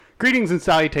Greetings and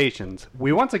salutations.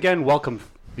 We once again welcome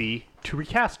thee to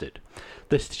Recasted,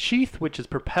 the sheath which is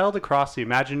propelled across the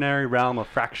imaginary realm of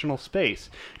fractional space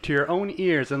to your own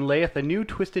ears and layeth a new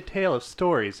twisted tale of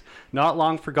stories not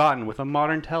long forgotten with a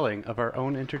modern telling of our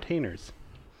own entertainers.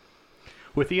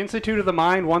 With the Institute of the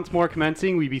Mind once more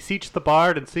commencing, we beseech the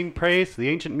bard and sing praise to the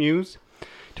ancient muse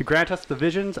to grant us the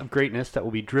visions of greatness that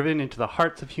will be driven into the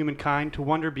hearts of humankind to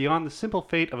wonder beyond the simple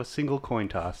fate of a single coin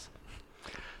toss.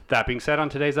 That being said, on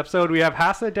today's episode, we have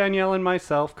Hassa, Danielle, and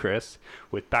myself, Chris,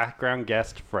 with background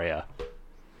guest Freya.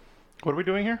 What are we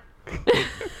doing here?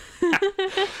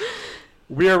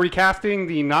 We are recasting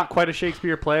the not quite a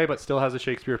Shakespeare play, but still has a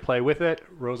Shakespeare play with it.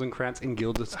 Rosencrantz and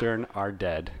Guildenstern are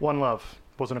dead. One Love.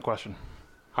 Wasn't a question.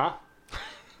 Huh?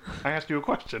 I asked you a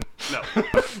question. No.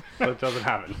 That doesn't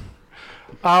happen.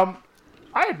 I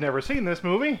had never seen this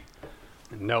movie.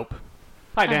 Nope.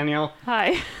 Hi, Danielle.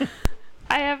 Hi.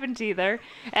 I haven't either,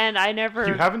 and I never...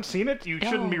 You haven't seen it? You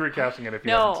shouldn't be recasting it if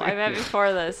you haven't seen it. No, I met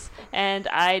before this, and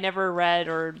I never read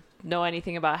or know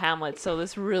anything about Hamlet, so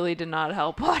this really did not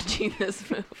help watching this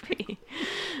movie.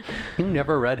 You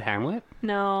never read Hamlet?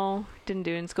 No, didn't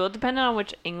do it in school. It depended on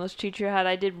which English teacher you had.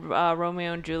 I did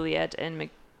Romeo and Juliet and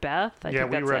Macbeth. I think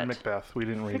we that's read it. Macbeth. We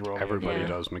didn't read Romeo. Everybody Yeah.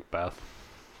 does Macbeth.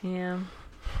 Yeah.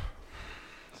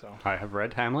 So, I have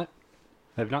read Hamlet.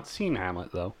 I have not seen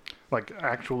Hamlet, though. like,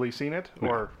 actually seen it? No.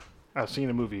 Or I've seen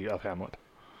a movie of Hamlet?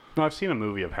 No, I've seen a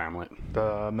movie of Hamlet.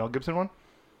 The Mel Gibson one?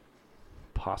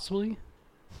 Possibly?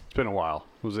 It's been a while.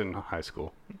 It was in high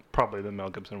school. Probably the Mel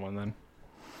Gibson one then.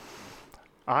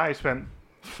 I spent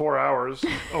 4 hours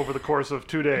over the course of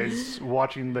 2 days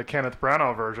watching the Kenneth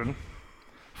Branagh version.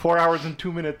 4 hours and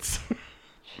 2 minutes.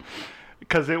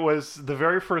 Because it was the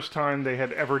very first time they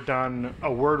had ever done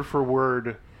a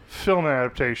word-for-word film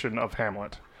adaptation of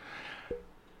Hamlet.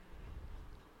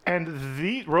 And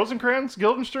the Rosencrantz,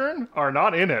 Guildenstern are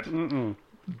not in it. Mm-mm.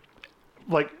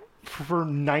 Like, for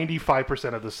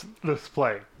 95% of this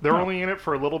play. They're only in it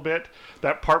for a little bit.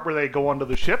 That part where they go onto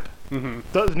the ship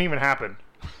doesn't even happen.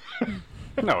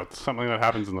 No, it's something that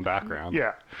happens in the background.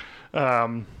 Yeah.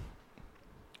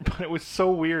 But it was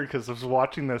so weird because I was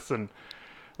watching this and,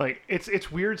 like,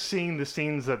 it's weird seeing the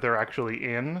scenes that they're actually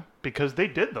in because they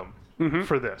did them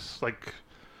for this. Like,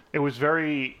 it was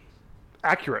very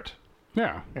accurate.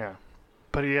 Yeah. Yeah.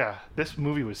 But yeah, this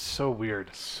movie was so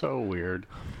weird. So weird.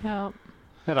 Yeah. I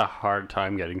had a hard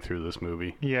time getting through this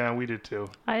movie. Yeah, we did too.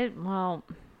 I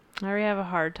already have a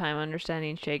hard time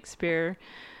understanding Shakespeare,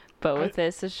 but with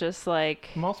this, it's just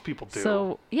like... Most people do.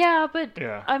 So, yeah, but,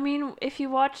 Yeah. I mean, if you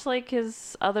watch, like,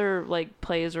 his other, like,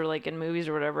 plays or, like, in movies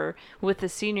or whatever, with the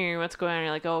scenery, what's going on,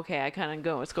 you're like, oh, okay, I kind of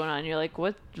go, what's going on? And you're like,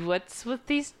 what's with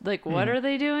these, like, what are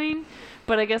they doing?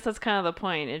 But I guess that's kind of the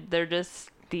point. They're just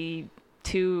the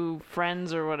two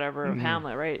friends or whatever of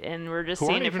Hamlet, right? And we're just Who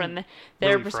seeing aren't it from even their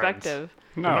really perspective.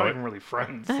 They're not No, even really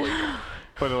friends. Like,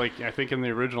 but like I think in the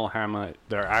original Hamlet,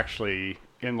 they're actually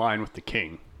in line with the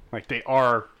king. Like they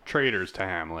are traitors to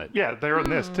Hamlet. yeah, they're in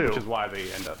this too. Which is why they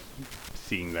end up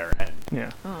seeing their end.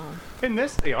 Yeah. Oh. In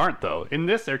this, they aren't though. In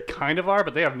this, they kind of are,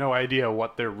 but they have no idea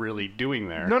what they're really doing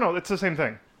there. No, it's the same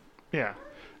thing. Yeah.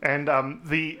 And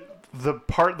the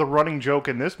running joke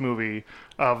in this movie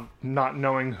of not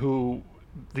knowing who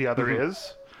the other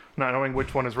is, not knowing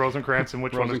which one is Rosencrantz and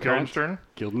which one is Rosencrantz? Guildenstern,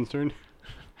 Guildenstern.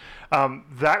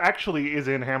 that actually is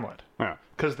in Hamlet. Yeah.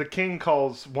 Because the king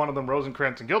calls one of them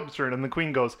Rosencrantz and Guildenstern, and the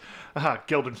queen goes,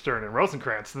 Guildenstern and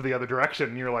Rosencrantz to the other direction.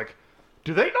 And you're like,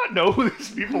 do they not know who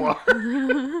these people are?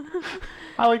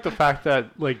 I like the fact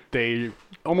that like they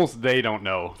don't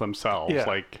know themselves. Yeah.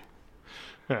 Like,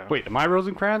 Yeah. wait, am I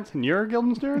Rosencrantz and you're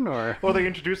Guildenstern, or? Well, they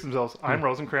introduce themselves. I'm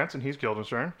Rosencrantz and he's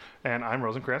Guildenstern, and I'm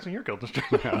Rosencrantz and you're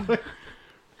Guildenstern.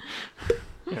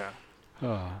 Yeah.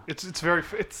 It's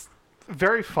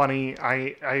very funny.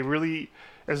 I really,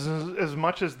 as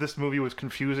much as this movie was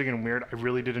confusing and weird, I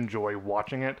really did enjoy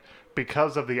watching it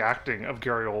because of the acting of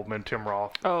Gary Oldman, Tim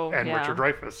Roth, and yeah. Richard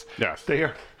Dreyfuss. Yes. They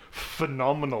are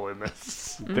phenomenal in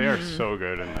this. They are so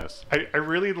good in this. I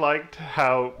really liked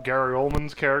how Gary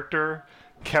Oldman's character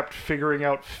kept figuring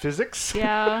out physics.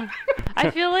 Yeah. I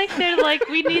feel like they're like,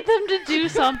 we need them to do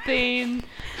something.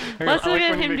 Let's I like let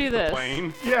when he him makes do the this.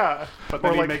 plane, Yeah. but then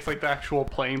Or he like, makes like the actual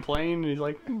plane, and he's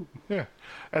like, yeah.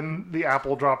 And the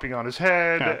apple dropping on his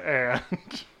head, Yeah.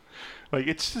 and like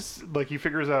it's just like he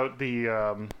figures out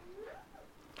the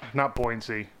not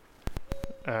buoyancy.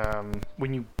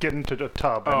 When you get into the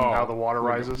tub and how the water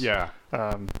rises. Yeah.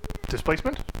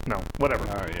 Displacement? No, whatever.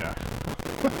 Oh yeah.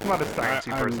 I'm not a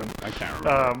sciencey person. I can't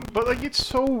remember. But like it's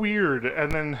so weird,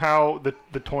 and then how the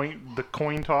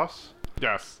coin toss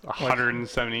Yes,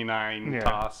 179 Yeah.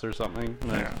 toss or something. And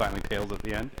then Yeah. finally tails at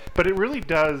the end. But it really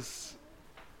does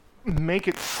make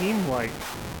it seem like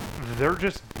they're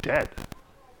just dead.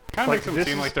 Kind of Like, makes them this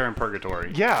seem is- like they're in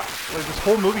purgatory. Yeah, like this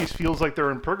whole movie feels like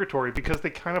they're in purgatory because they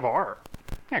kind of are.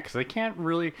 Yeah, because they can't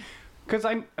really. Because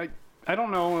I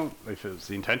don't know if it was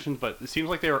the intentions, but it seems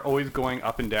like they were always going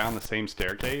up and down the same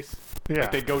staircase. Yeah.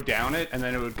 Like they'd go down it, and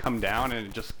then it would come down, and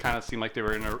it just kind of seemed like they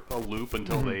were in a loop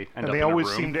until they end And up they in always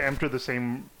a room. seem to enter the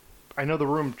same. I know the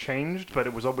room changed, but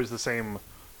it was always the same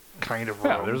kind of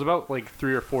room. Yeah, there's about like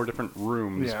 3 or 4 different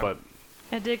rooms, Yeah. but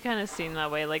It did kind of seem that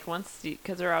way, like once,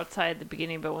 because they're outside at the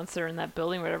beginning, but once they're in that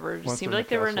building or whatever, it just Once seemed they're in like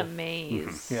the they were in a castle.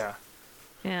 maze. Yeah,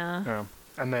 Yeah. yeah.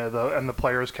 And the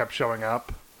players kept showing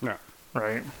up, yeah.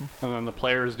 right? And then the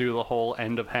players do the whole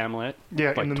end of Hamlet. Yeah,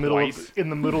 like in the twice.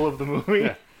 middle of the movie.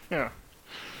 Yeah. Yeah.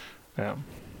 Yeah.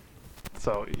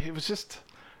 So it was just,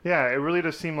 yeah, it really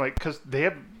does seem like, because they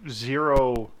have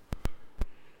zero,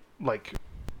 like,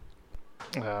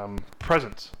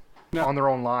 presence No. on their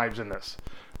own lives in this.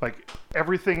 Like,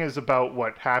 everything is about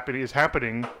what is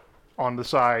happening on the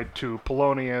side to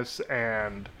Polonius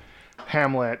and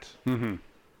Hamlet Mm-hmm.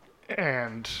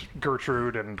 and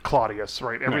Gertrude and Claudius,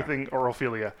 right? Everything, or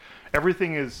Ophelia.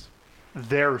 Everything is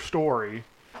their story.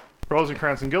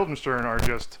 Rosencrantz and Guildenstern are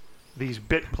just these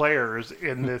bit players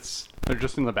in this They're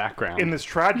just in the background.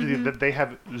 tragedy that they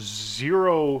have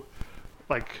zero,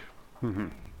 like,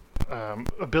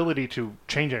 ability to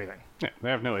change anything. Yeah, they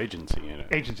have no agency in it.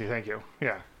 Agency, thank you.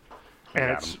 Yeah, and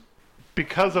got it's 'em.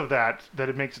 because of that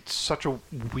it makes it such a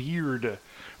weird,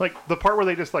 like the part where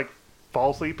they just like fall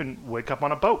asleep and wake up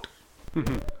on a boat.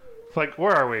 It's like,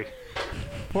 where are we?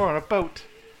 We're on a boat.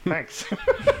 Thanks.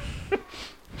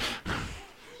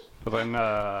 But then,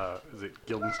 is it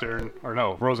Guildenstern? Or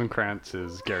no, Rosencrantz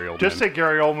is Gary Oldman. Just say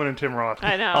Gary Oldman and Tim Roth.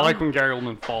 I know. I like when Gary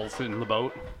Oldman falls in the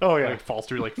boat. Oh yeah. Like, falls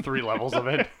through like 3 levels of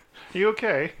it. You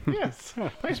okay? Yes.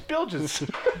 Nice bilges.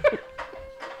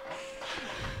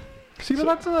 See,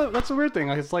 but that's a weird thing.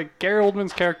 Like, it's like Gary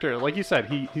Oldman's character, like you said,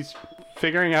 he's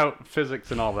figuring out physics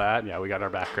and all that. Yeah, we got our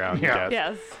background. Yeah.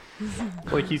 Yes.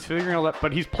 Yes. Like he's figuring all that,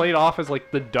 but he's played off as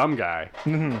like the dumb guy.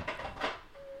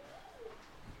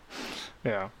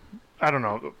 Yeah. I don't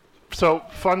know. So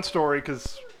fun story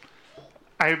because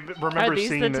I remember Are these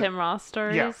seeing the that- Tim Roth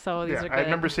stories? Yeah, So these yeah. are good. I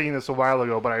remember seeing this a while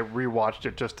ago, but I rewatched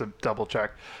it just to double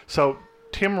check. So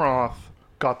Tim Roth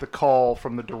got the call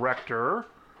from the director,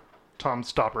 Tom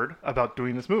Stoppard, about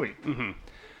doing this movie. Mm-hmm.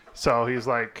 So he's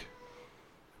like,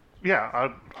 "Yeah,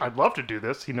 I'd love to do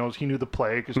this." He knew the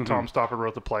play because Tom Stoppard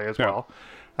wrote the play as Yeah. well.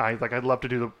 He's like, "I'd love to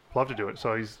do it."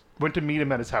 So he's went to meet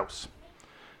him at his house.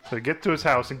 So he gets to his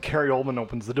house and Gary Oldman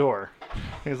opens the door.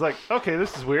 He's like, "Okay,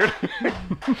 this is weird."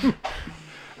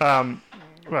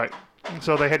 Right.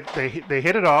 So they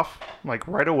hit it off like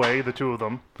right away, the two of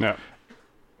them. Yeah.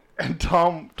 And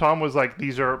Tom was like,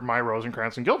 "These are my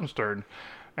Rosencrantz and Guildenstern,"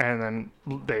 and then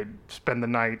they'd spend the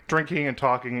night drinking and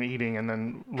talking and eating, and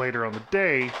then later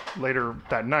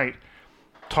that night,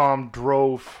 Tom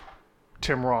drove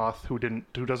Tim Roth, who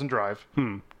doesn't drive,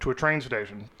 to a train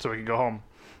station so he could go home,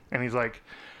 and he's like,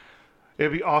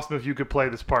 "It'd be awesome if you could play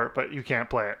this part, but you can't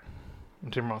play it."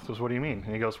 And Tim Roth goes, "What do you mean?"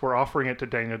 And he goes, "We're offering it to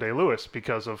Daniel Day-Lewis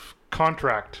because of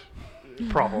contract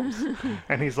problems."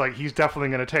 And he's like, "He's definitely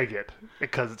going to take it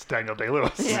because it's Daniel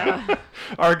Day-Lewis." Yeah.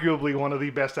 Arguably one of the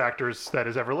best actors that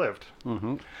has ever lived.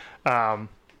 Mm-hmm.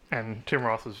 And Tim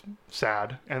Roth was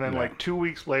sad. And then Yeah. like 2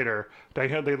 weeks later,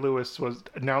 Daniel Day-Lewis was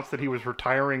announced that he was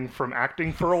retiring from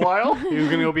acting for a while. He was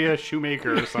gonna go be a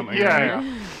shoemaker or something. Yeah, right?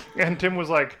 yeah. And Tim was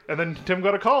like, and then Tim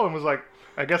got a call and was like,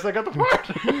 "I guess I got the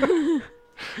part."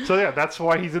 So yeah, that's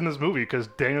why he's in this movie, because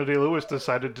Daniel Day-Lewis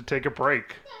decided to take a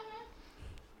break.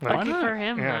 Why Lucky not? for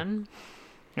him, Yeah. man.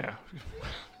 Yeah.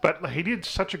 But he did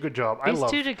such a good job. These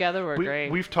two together were we,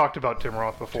 great. We've talked about Tim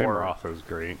Roth before. Tim Roth was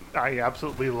great. I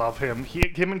absolutely love him.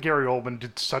 Him and Gary Oldman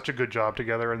did such a good job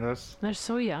together in this. They're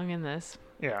so young in this.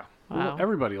 Yeah. Wow. Well,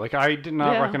 everybody. Like I did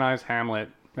not Yeah. recognize Hamlet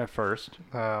at first.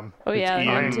 Oh yeah, Ian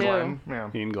mine Ian too. Glenn. Yeah.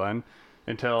 Ian Glenn.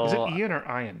 Until Is it Ian or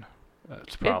Ian?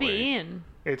 It's It'd probably be Ian.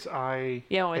 It's I.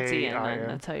 Yeah, well, it's Ian. A-I-N. Then.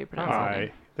 That's how you pronounce I.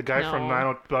 it. The guy from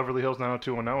No. Beverly Hills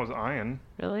 90210 is Ian.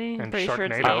 Really? And Pretty sure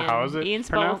it's Sharknado. Ian. How is it Ian's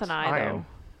spelled with an I, pronounced?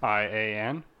 though.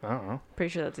 I-A-N. I don't know. Pretty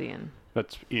sure that's Ian.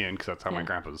 That's Ian because that's how my Yeah.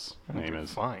 grandpa's name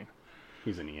is. Fine.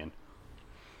 He's an Ian.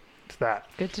 It's that.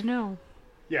 Good to know.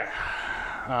 Yeah.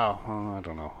 Oh, well, I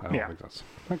don't know. I don't Yeah. think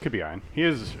that could be Ian. He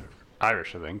is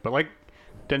Irish, I think. But like,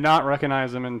 did not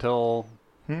recognize him until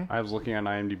I was looking on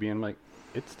IMDb and like,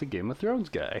 it's the Game of Thrones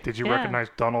guy. Did you Yeah. recognize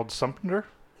Donald Sumter?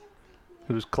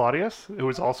 Who's Claudius? Who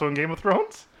was also in Game of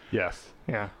Thrones? Yes.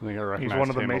 Yeah. I think I recognized one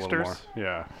of the him a little maesters? more.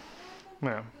 Yeah.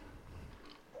 Yeah.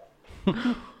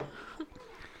 The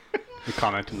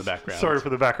comment in the background. Sorry for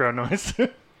the background noise.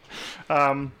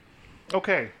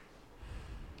 Okay.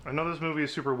 I know this movie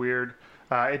is super weird.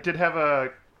 It did have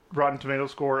a Rotten Tomato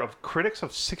score of critics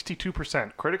of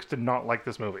 62%. Critics did not like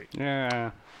this movie.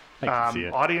 Yeah, I can see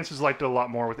it. Audiences liked it a lot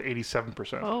more with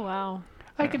 87%. Oh wow.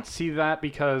 I could see that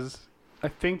because I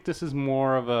think this is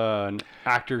more of an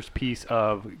actor's piece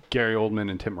of Gary Oldman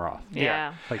and Tim Roth.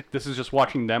 Yeah. Like, this is just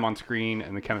watching them on screen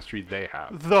and the chemistry they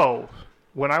have. Though,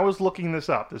 when I was looking this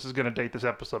up, this is going to date this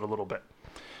episode a little bit.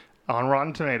 On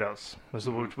Rotten Tomatoes, which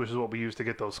is what we use to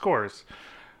get those scores,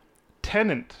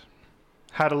 Tenet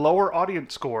had a lower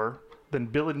audience score than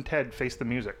Bill and Ted Face the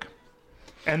Music.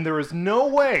 And there is no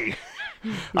way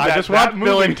I just that watched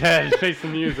Bill movie- and Ted Face the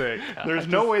Music. there's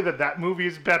no way that movie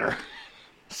is better.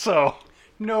 So,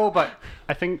 No, but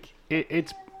I think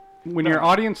it's when your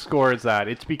audience score is that,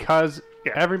 it's because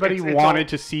Yeah, everybody it's wanted all-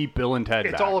 to see Bill and Ted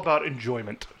it's back. all about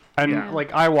enjoyment. And yeah.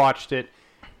 like, I watched it.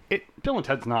 Bill and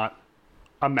Ted's not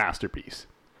a masterpiece,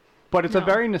 but it's a No.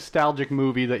 very nostalgic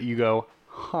movie that you go,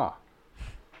 huh,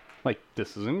 like,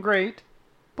 this isn't great,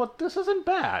 but this isn't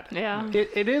bad. Yeah.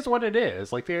 It is what it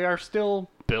is. Like, they are still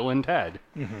Bill and Ted.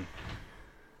 Mm-hmm.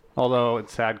 Although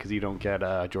it's sad because you don't get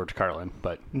George Carlin,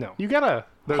 but No. you get a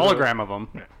There's hologram of him.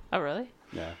 Oh really?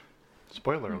 Yeah.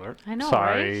 Spoiler alert. I know. Right?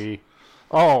 Sorry.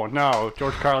 Oh no,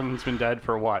 George Carlin's been dead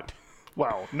for what?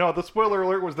 Wow. No, the spoiler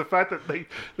alert was the fact that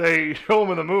they show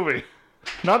him in the movie.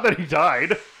 Not that he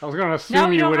died. I was going to assume Now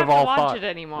we you don't would have have to all watch thought. it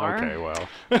anymore. Okay, well,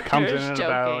 it comes in Just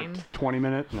about joking. 20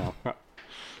 minutes. No.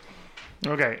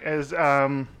 Okay. Is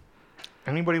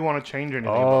anybody want to change anything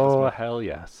about Oh this hell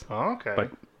yes. movie? Okay.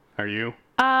 But are you?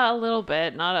 A little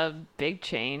bit, not a big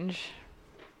change,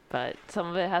 but some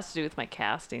of it has to do with my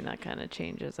casting. That kind of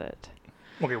changes it.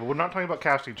 Okay, well, we're not talking about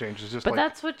casting changes. Just But like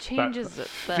that's what changes the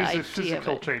idea of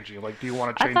physical it. changing. Like, do you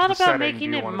want to I change thought the about setting?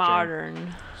 making do you it wanna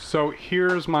modern. So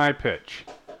here's my pitch.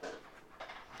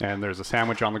 And there's a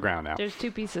sandwich on the ground now. There's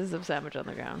 2 pieces of sandwich on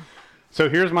the ground. So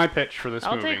here's my pitch for this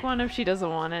I'll movie. take one if she doesn't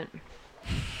want it.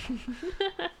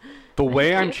 The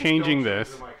way I'm Change changing the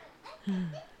this, mic.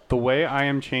 the way I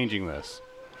am changing this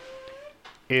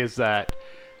is that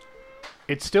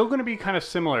it's still going to be kind of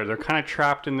similar. They're kind of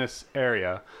trapped in this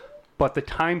area, but the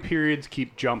time periods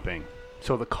keep jumping.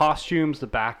 So the costumes, the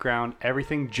background,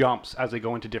 everything jumps as they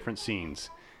go into different scenes.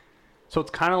 So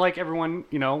it's kind of like everyone,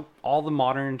 all the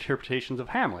modern interpretations of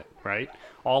Hamlet, right?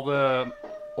 All the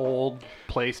old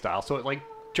play style. So it like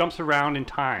jumps around in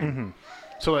time.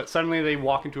 So that suddenly they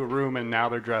walk into a room and now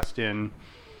they're dressed in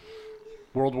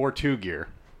World War II gear.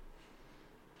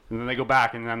 And then they go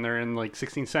back and then they're in like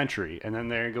 16th century. And then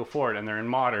they go forward and they're in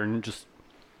modern, just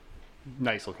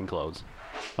nice looking clothes.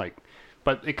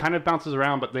 But it kind of bounces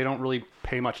around, but they don't really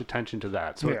pay much attention to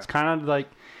that. So Yeah. it's kind of like,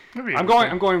 That'd be I'm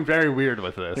interesting. going very weird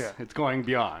with this. Yeah. It's going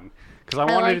beyond. Because I I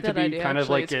wanted like it to that be idea, kind of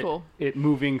actually. like It's cool. it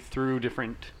moving through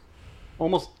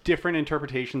almost different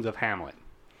interpretations of Hamlet.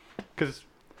 Because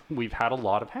we've had a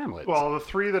lot of Hamlets. Well, the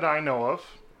 3 that I know of,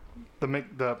 the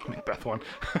Macbeth one,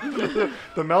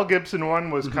 the Mel Gibson one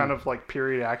was kind of like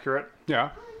period accurate. yeah.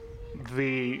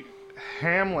 The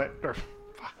Hamlet,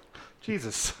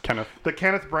 Jesus, Kenneth. the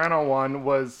Kenneth Branagh one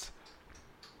was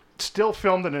still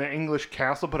filmed in an English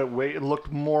castle, but it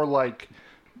looked more like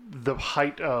the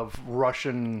height of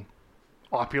Russian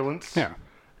opulence. Yeah.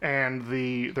 And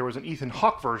there was an Ethan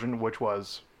Hawke version, which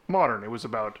was modern. It was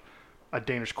about a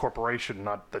Danish corporation,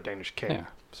 not the Danish king. Yeah.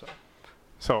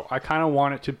 So I kind of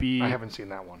want it to be I haven't seen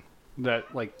that one.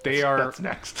 that like they are That's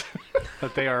next.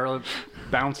 that they are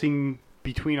bouncing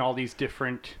between all these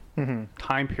different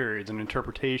time periods and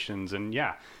interpretations. And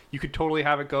yeah, you could totally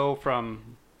have it go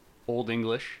from Old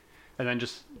English and then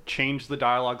just change the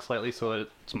dialogue slightly so that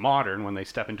it's modern when they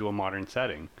step into a modern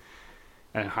setting.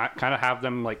 And kind of have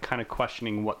them like kind of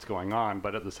questioning what's going on,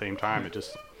 but at the same time,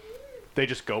 they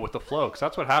just go with the flow. Because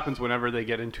that's what happens whenever they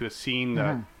get into a scene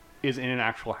that is in an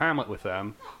actual Hamlet with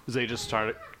them, is they just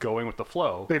start going with the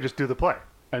flow. They just do the play.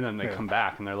 And then they Yeah. come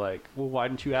back and they're like, well, why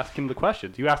didn't you ask him the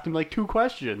questions? You asked him like 2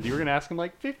 questions. You were going to ask him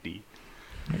like 50.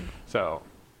 So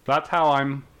that's how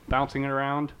I'm bouncing it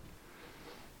around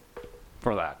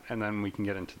for that. And then we can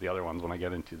get into the other ones when I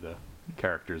get into the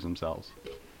characters themselves.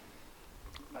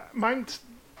 Mine's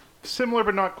similar,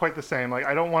 but not quite the same. Like,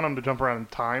 I don't want them to jump around in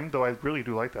time, though I really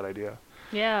do like that idea.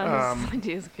 Yeah, this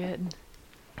idea is good.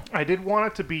 I did want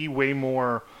it to be way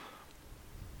more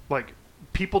like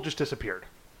people just disappeared.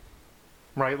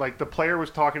 Right? Like the player was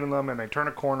talking to them and they turn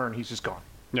a corner and he's just gone.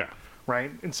 Yeah.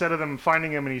 Right? Instead of them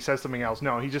finding him and he says something else,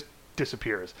 no, he just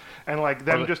disappears. And like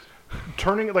them Or the- just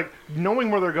turning, like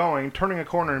knowing where they're going, turning a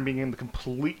corner and being in the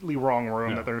completely wrong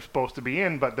room Yeah. that they're supposed to be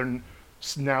in, but they're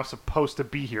now supposed to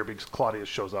be here because Claudius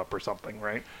shows up or something,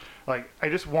 right? Like, I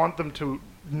just want them to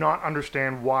not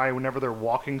understand why whenever they're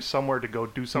walking somewhere to go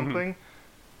do something,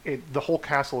 the whole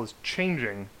castle is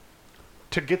changing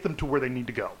to get them to where they need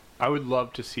to go. I would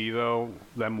love to see, though,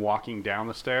 them walking down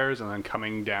the stairs and then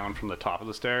coming down from the top of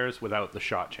the stairs without the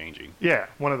shot changing. Yeah,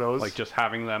 one of those. Like, just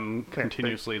having them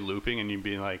continuously looping and you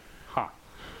being like, huh.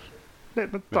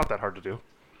 It's not that hard to do.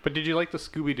 But did you like the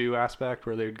Scooby-Doo aspect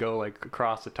where they'd go, like,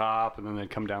 across the top and then they'd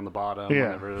come down the bottom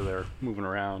whenever they're moving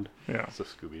around? Yeah. It's a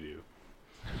Scooby-Oo.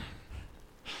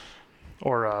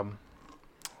 Or,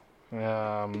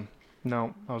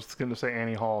 no, I was going to say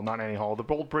Annie Hall, not Annie Hall, the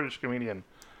old British comedian.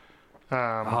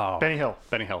 Benny Hill.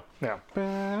 Benny Hill. Yeah.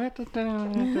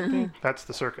 That's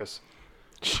the circus.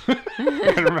 I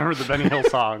can remember the Benny Hill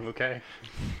song, okay?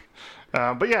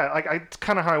 But yeah, like it's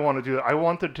kind of how I want to do it. I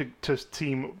want them to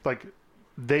seem like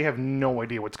they have no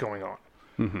idea what's going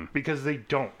on because they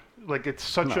don't. Like it's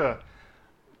such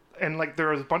and like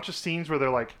there is a bunch of scenes where they're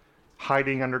like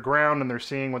hiding underground and they're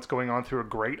seeing what's going on through a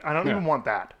grate. I don't even want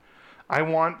that. I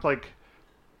want like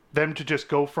them to just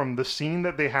go from the scene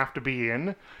that they have to be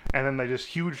in, and then they just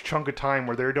huge chunk of time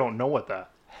where they don't know what the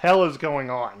hell is going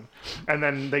on, and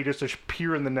then they just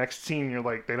appear in the next scene. And you're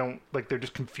like, they're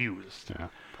just confused. Yeah.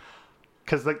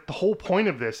 Because like the whole point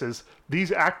of this is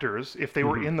these actors, if they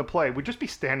were in the play, would just be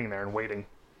standing there and waiting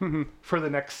for the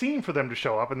next scene for them to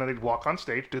show up, and then they'd walk on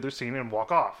stage, do their scene, and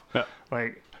walk off. Yeah.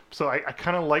 Like, so I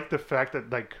kind of like the fact that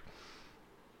like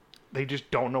they just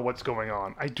don't know what's going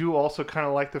on. I do also kind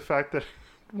of like the fact that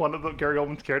one of the Gary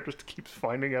Oldman's characters keeps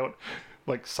finding out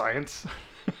like science.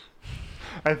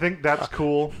 I think that's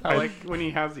cool. I like when he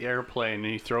has the airplane and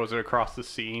he throws it across the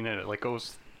scene and it like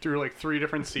goes through like 3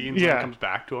 different scenes and it comes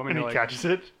back to him and he like, catches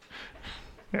it.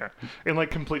 Yeah, in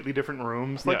like completely different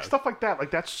rooms, like stuff like that.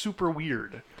 Like that's super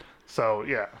weird. So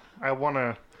yeah, I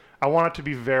want it to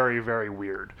be very, very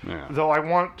weird. Yeah. Though I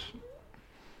want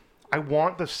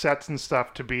the sets and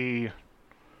stuff to be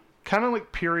kind of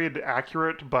like period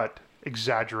accurate, but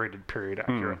exaggerated period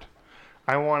accurate.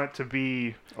 I want it to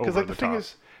be because like the thing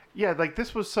is, yeah, like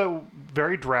this was so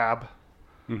very drab.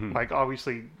 Like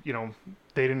obviously, you know,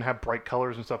 they didn't have bright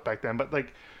colors and stuff back then, but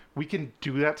like we can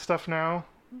do that stuff now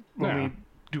when we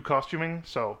do costuming.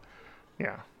 So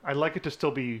yeah, I like it to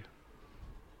still be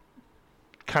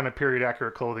kind of period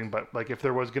accurate clothing, but like if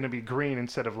there was going to be green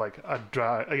instead of like a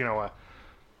dry, you know, a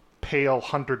pale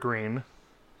hunter green,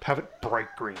 have it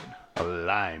bright green. a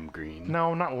lime green.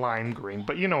 No, not lime green,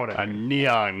 but you know what I A mean.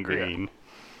 neon green.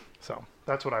 So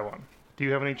that's what I want. Do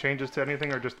you have any changes to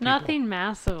anything or just people? Nothing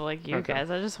massive like you Okay.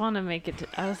 guys. I just want to make it.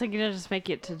 I was thinking to just make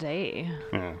it today.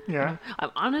 Yeah. Yeah.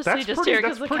 I'm honestly That's just pretty- here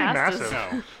because that's the pretty cast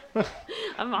massive. is. No.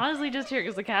 I'm honestly just here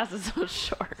because the cast is so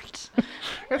short.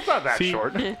 It's not that See-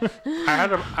 short.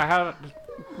 I had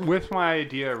with my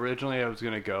idea originally I was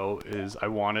going to go is I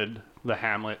wanted the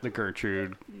Hamlet, the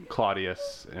Gertrude,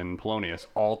 Claudius, and Polonius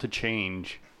all to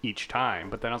change each time,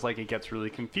 but then I was like, it gets really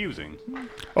confusing.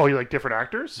 Oh, you like different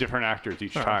actors? Different actors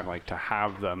each time, like to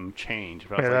have them change.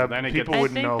 But I was Yeah, like, then it gets people I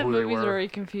wouldn't think know the who they movies were. are already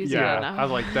confusing yeah. enough. I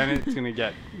was like, then it's going to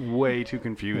get way too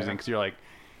confusing because you're like,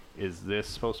 is this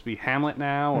supposed to be Hamlet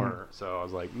now, or so? I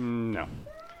was like, no.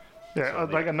 Yeah, So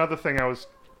they- like another thing I was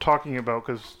talking about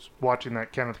because watching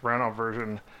that Kenneth Branagh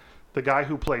version, the guy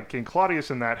who played King Claudius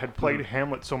in that had played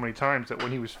Hamlet so many times that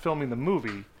when he was filming the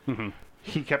movie,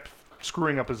 he kept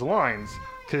screwing up his lines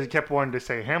because he kept wanting to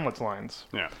say Hamlet's lines.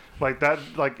 Yeah. Like that,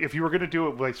 like if you were going to do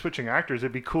it by switching actors,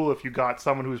 it'd be cool if you got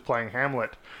someone who was playing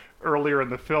Hamlet earlier in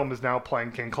the film is now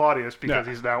playing King Claudius because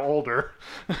Yeah. he's now older.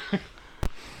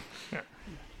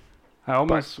 I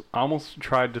almost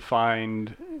tried to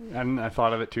find, and I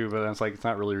thought of it too, but then it's like it's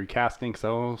not really recasting. So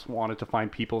I almost wanted to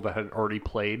find people that had already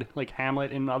played like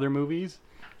Hamlet in other movies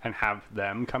and have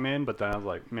them come in. But then I was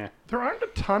like, meh. There aren't a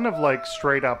ton of like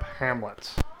straight up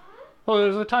Hamlets. Well,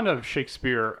 there's a ton of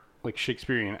Shakespearean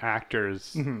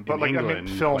actors in But like England, I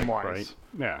mean film wise. right?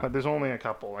 Yeah. But there's only a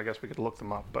couple. I guess we could look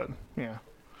them up, but yeah.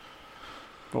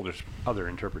 Well, there's other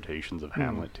interpretations of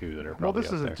Hamlet too that are Well, probably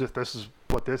this out isn't there. just this is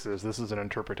what this is. This is an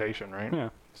interpretation, right? Yeah.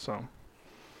 So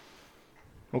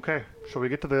okay, shall we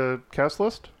get to the cast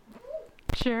list?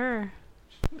 Sure.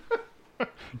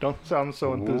 Don't sound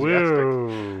so enthusiastic.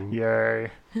 Whoa.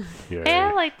 Yay. Yay. Hey,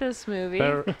 I like this movie.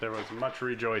 There was much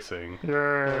rejoicing.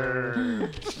 Yay.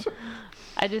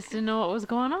 I just didn't know what was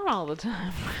going on all the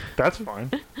time. That's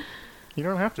fine. You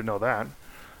don't have to know that.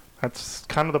 That's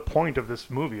kind of the point of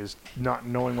this movie is not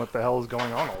knowing what the hell is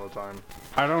going on all the time.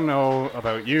 I don't know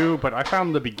about you, but I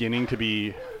found the beginning to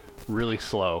be really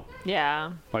slow.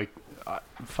 Yeah. Like,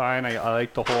 fine, I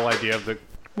like the whole idea of the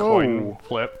coin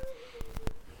flip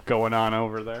going on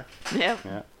over there. Yep.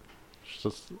 Yeah. It's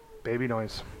just Baby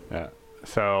noise. yeah.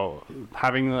 So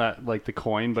having that like the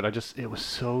coin, but it was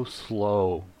so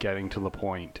slow getting to the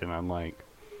point, and I'm like,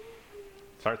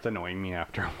 it starts annoying me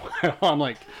after a while. I'm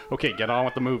like, okay, get on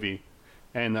with the movie,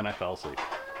 and then I fell asleep,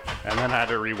 and then I had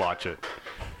to rewatch it,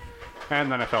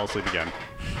 and then I fell asleep again.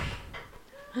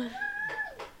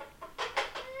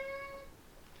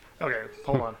 Okay,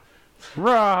 hold on.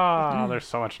 Rah! There's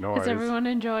so much noise. Is everyone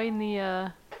enjoying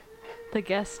the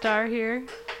guest star here?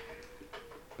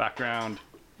 Background.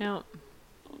 No.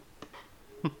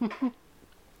 You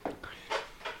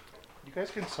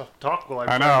guys can talk while I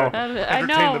I'm know. trying to I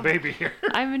entertain know. the baby here.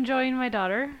 I'm enjoying my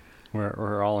daughter.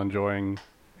 We're all enjoying.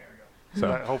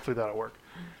 So hopefully that'll work.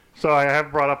 So I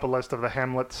have brought up a list of the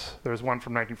Hamlets. There's one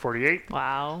from 1948,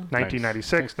 Wow.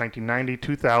 1996, 1990,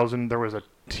 2000. There was a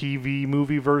TV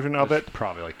movie version of There's it.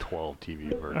 probably like 12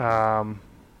 TV versions.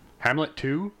 Hamlet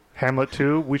 2? Hamlet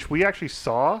 2, which we actually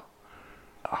saw.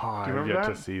 Oh, Do you I've remember yet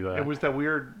that? to see that. It was that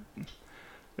weird.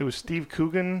 It was Steve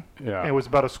Coogan. Yeah. And it was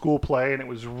about a school play, and it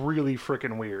was really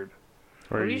freaking weird.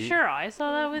 Where Are you sure I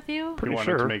saw that with you? He Pretty wanted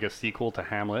sure. to make a sequel to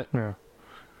Hamlet, Yeah.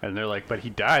 and they're like, but he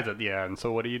dies at the end,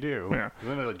 so what do you do? Yeah.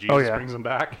 Isn't it like Jesus Oh, yeah. brings him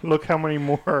back? Look how many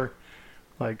more.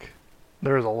 Like,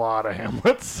 there's a lot of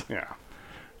Hamlets. Yeah.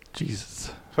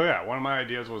 Jesus. So yeah, one of my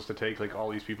ideas was to take like all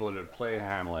these people that play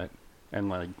Hamlet and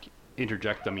like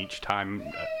interject them each time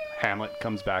Hamlet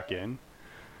comes back in.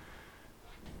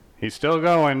 He's still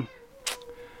going.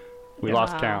 We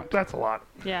lost Wow. count. That's a lot.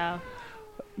 Yeah.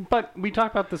 But we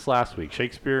talked about this last week.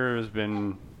 Shakespeare has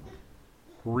been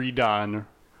redone.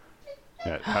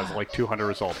 Yeah, it has like 200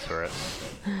 results for it.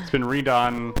 It's been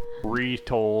redone,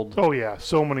 retold, Oh, yeah.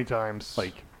 So many times.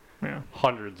 like yeah.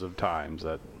 hundreds of times.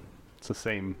 That it's the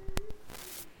same.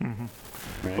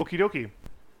 Right? Okie dokie.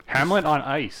 Hamlet on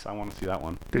Ice. I want to see that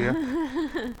one. Do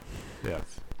you?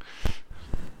 Yes.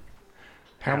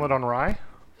 Hamlet on Rye?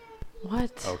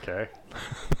 What? Okay.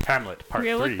 Hamlet Part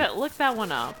Okay, 3. look that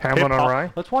one up. Hamlet on Hip-hop-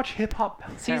 Rye? Let's watch Hip Hop.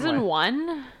 Season Hamlet.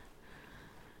 1?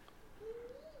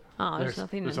 Oh, there's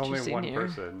nothing There's interesting only one here.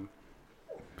 person.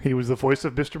 He was the voice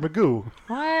of Mr. Magoo.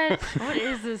 What? What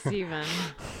is this even?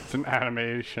 It's an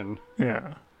animation.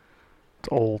 Yeah. It's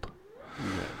old.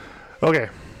 Okay.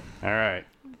 All right.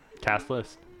 Cast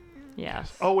list.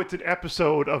 Yes. Oh, it's an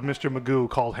episode of Mr. Magoo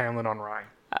called Hamlet on Rye.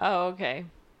 Oh, okay.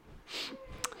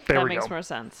 There That we makes go. more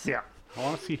sense. Yeah. I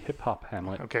want to see Hip Hop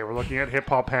Hamlet. Okay, we're looking at Hip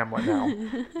Hop Hamlet now.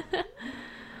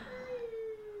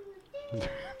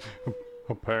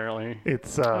 Apparently.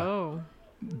 It's Oh.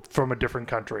 from a different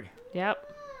country. Yep.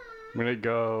 I'm going to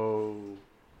go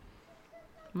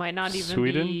Might not even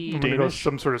Sweden? be I'm going to go Danish?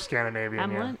 some sort of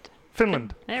Scandinavian. Yeah. Hamlet.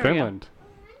 Finland. There we go. Finland.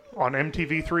 On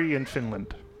MTV3 in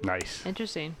Finland. Nice.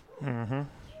 Interesting. Mm-hmm.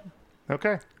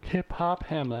 Okay. Hip Hop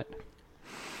Hamlet.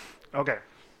 Okay.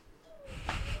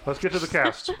 Let's get to the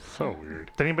cast. So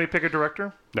weird. Did anybody pick a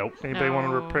director? Nope. Anybody want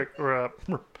No.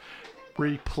 to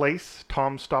replace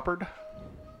Tom Stoppard?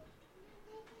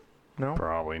 No?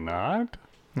 Probably not.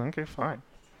 Okay, fine.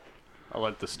 I'll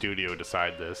let the studio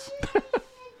decide this.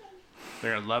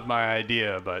 They're going to love my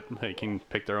idea, but they can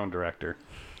pick their own director.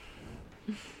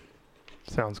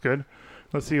 Sounds good.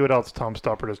 Let's see what else Tom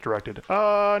Stoppard has directed.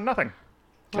 Nothing.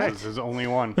 This is his only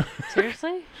one.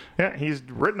 Seriously? Yeah, he's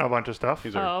written a bunch of stuff.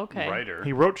 He's a Oh, okay. writer.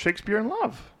 He wrote Shakespeare in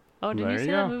Love. Oh, did There you you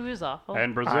say that go. movie was awful?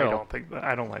 And Brazil.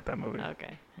 I don't like that movie.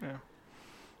 Okay.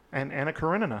 And Anna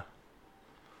Karenina.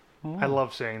 I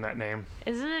love saying that name.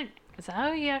 Isn't it? Is that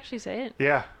how you actually say it?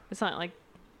 Yeah, It's not like.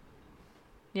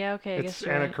 Yeah. Okay. I it's guess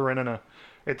you're Anna right. Karenina.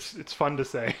 It's fun to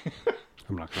say.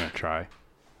 I'm not going to try.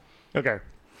 Okay.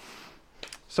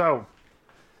 So,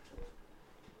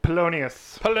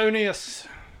 Polonius. Polonius.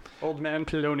 Old man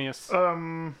Polonius.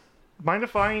 Mind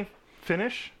if I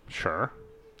finish? Sure.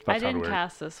 I That sounded didn't weird.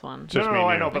 cast this one. Just no, me and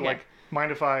I you. know, but Okay. like,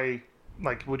 mind if I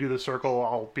we'll do the circle?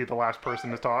 I'll be the last person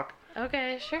to talk.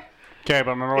 Okay. Sure. Okay,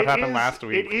 but remember what It happened is- last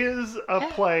week? It is a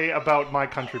play about my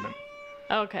countrymen.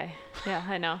 Okay. Yeah,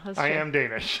 I know. That's I true. am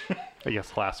Danish. I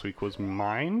guess last week was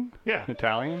mine? Yeah.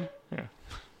 Italian? Yeah.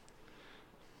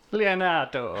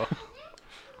 Leonardo.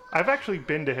 I've actually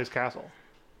been to his castle.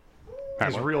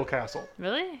 His Hamlet. real castle.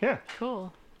 Really? Yeah.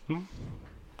 Cool.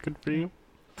 Good for you.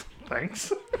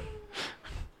 Thanks.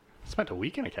 Spent a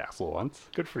week in a castle once.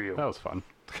 Good for you. That was fun.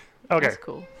 Okay. That's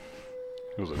cool.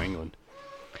 It was in England.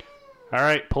 All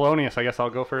right, Polonius. I guess I'll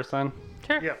go first then,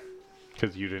 Sure. Yeah.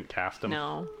 because you didn't cast him.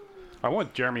 No. I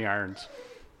want Jeremy Irons.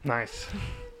 Nice.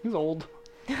 He's old.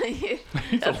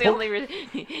 That's the only reason.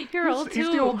 You're old too.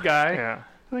 He's the old guy. Yeah.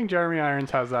 I think Jeremy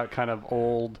Irons has that kind of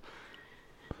old,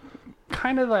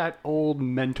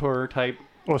 mentor type.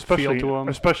 Well, Feel to him.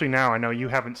 especially now. I know you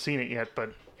haven't seen it yet,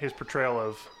 but his portrayal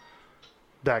of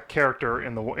that character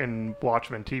in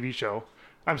Watchmen TV show.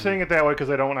 I'm saying it that way because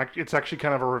I don't. It's actually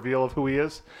kind of a reveal of who he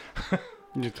is.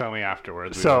 You tell me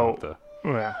afterwards. We So- don't have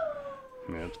Yeah,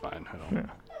 to- yeah, it's fine. I don't.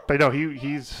 yeah. But no,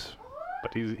 he's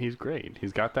But he's great.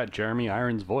 He's got that Jeremy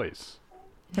Irons voice.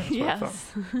 what I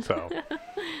Yes. So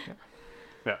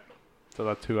yeah. So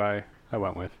that's who I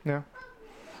went with. yeah.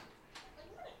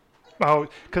 Oh,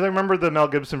 because I remember the Mel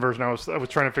Gibson version. I was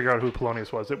trying to figure out who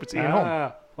Polonius was. It was Ian Holm,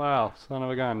 Ah, wow, son of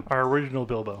a gun. our original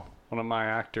Bilbo. One of my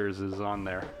actors is on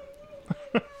there.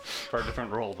 For a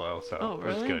different role though, so Oh, it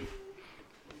was really? good.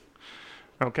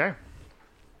 Okay.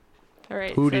 All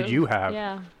right. Who did you have?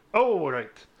 Yeah. Oh, right.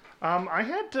 I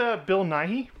had Bill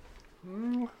Nighy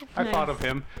I Nice. thought of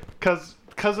him.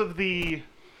 because of the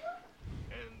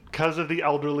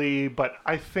elderly, but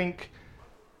I think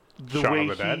the Shaun way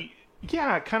of the Dead?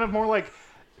 yeah, kind of more like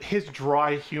his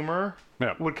dry humor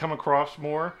Yeah. would come across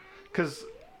more because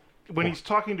when he's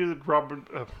talking to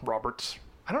Roberts,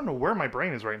 I don't know where my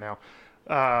brain is right now.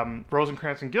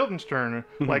 Rosencrantz and Guildenstern,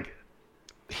 like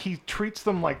he treats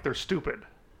them like they're stupid,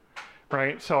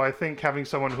 right? So I think having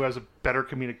someone who has a better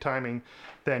comedic timing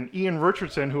than Ian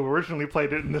Richardson, who originally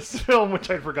played it in this film, which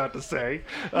I forgot to say,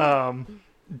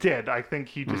 did. I think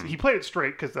he played it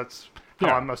straight because that's how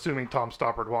Yeah. I'm assuming Tom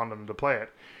Stoppard wanted him to play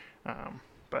it.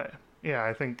 But yeah,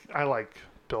 I think I like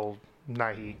Bill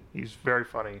Nighy. He's very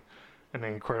funny and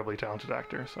an incredibly talented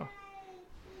actor. So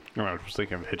I was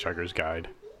thinking of Hitchhiker's Guide.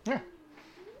 yeah,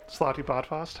 Slotty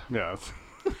Podfast. Yes.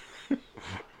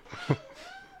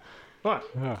 What?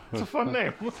 Yeah. It's a fun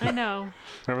name. I know.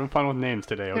 We're having fun with names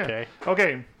today, Yeah. okay?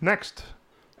 Okay, next,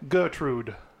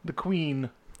 Gertrude, the Queen.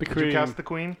 The Did you Queen. cast the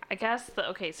Queen? I cast the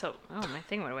my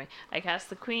thing went away. I cast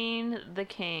the Queen, the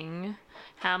King,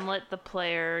 Hamlet, the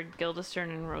player, Guildenstern,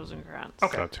 and Rosencrantz.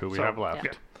 Okay. That's who we so- have left.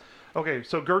 yeah. Okay,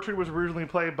 so Gertrude was originally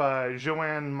played by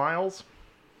Joanne Miles.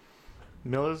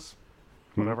 Mills,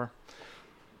 whatever.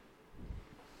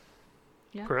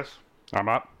 Yeah. Chris? I'm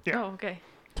up. Yeah. Oh, okay.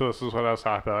 So this is what I was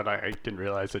talking about. I didn't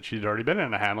realize that she'd already been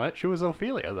in a Hamlet. She was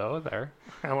Ophelia, though, there.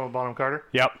 Hamlet Bonham Carter.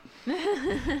 Yep.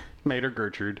 Made her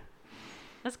Gertrude.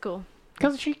 That's cool.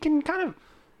 Because she can kind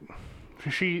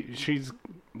of... She's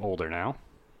older now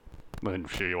than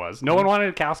she was. No one wanted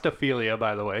to cast Ophelia,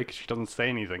 by the way, because she doesn't say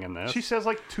anything in this. She says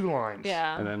like 2 lines.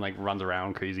 Yeah. And then, like, runs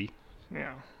around crazy.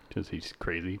 Yeah. Because he's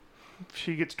crazy.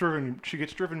 She gets driven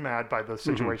mad by the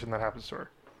situation that happens to her.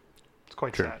 It's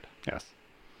quite True. sad. Yes.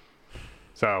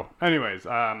 So, anyways,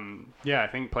 yeah, I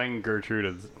think playing Gertrude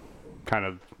is kind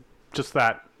of just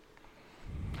that,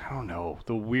 I don't know,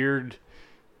 the weird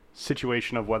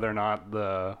situation of whether or not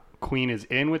the queen is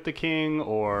in with the king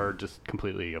or just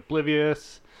completely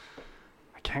oblivious.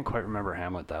 I can't quite remember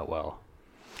Hamlet that well.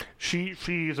 She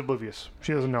is oblivious.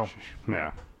 She doesn't know.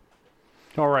 Yeah.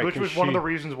 All right. Which was one of the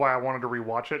reasons why I wanted to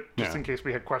rewatch it, just Yeah. in case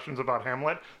we had questions about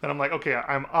Hamlet. Then I'm like, okay,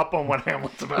 I'm up on what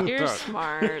Hamlet's about. You're does.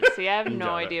 smart. See, I have no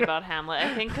got it. idea about Hamlet.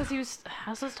 I think because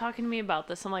House was talking to me about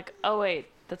this. I'm like, oh wait,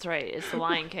 that's right. It's the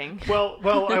Lion King. Well,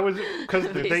 I was because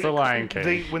It's the Lion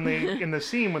King. in the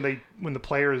scene when the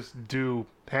players do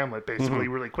Hamlet basically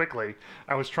really quickly,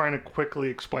 I was trying to quickly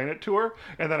explain it to her,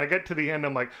 and then I get to the end,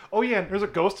 I'm like, oh yeah, there's a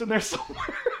ghost in there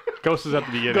somewhere. Ghost is at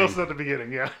the beginning. Ghost at the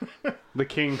beginning, yeah. The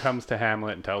king comes to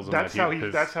Hamlet and tells him That's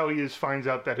that how he finds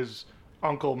out that his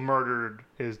uncle murdered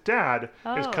his dad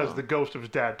is because Oh. the ghost of his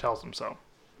dad tells him so.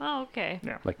 Oh, okay.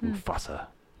 Yeah. like Mufasa.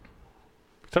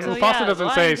 Except So, Mufasa yeah, doesn't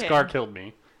Lion say King. Scar killed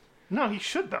me. No, he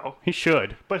should though. He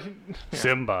should. But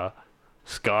Simba,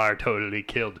 Scar totally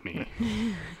killed me.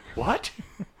 What?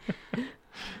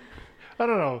 I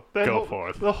don't know. Go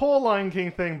forth. The whole Lion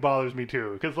King thing bothers me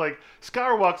too, because like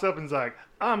Scar walks up and's like,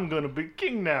 "I'm gonna be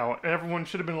king now," and everyone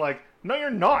should have been like, "No, you're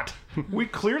not. We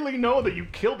clearly know that you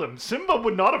killed him. Simba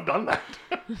would not have done that.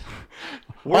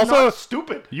 We're Also- not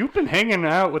stupid." You've been hanging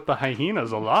out with the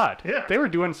hyenas a lot. Yeah. They were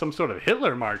doing some sort of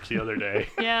Hitler march the other day.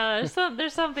 Yeah,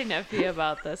 there's something iffy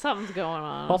about this. Something's going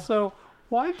on. Also,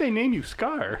 why did they name you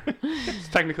Scar? It's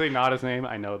technically not his name.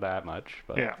 I know that much.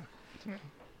 But Yeah.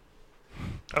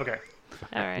 Okay.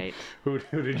 All right. Who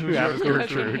did you have as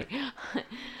Gertrude? Okay.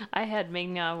 I had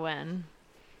Ming-Na Wen.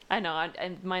 I know,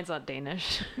 and mine's not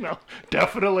Danish. No,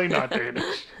 definitely not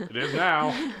Danish. It is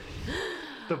now.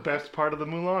 The best part of the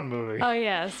Mulan movie. Oh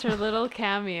yes, her little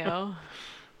cameo.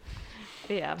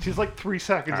 Yeah. She's like 3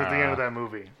 seconds at the end of that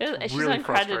movie. It's She's really uncredited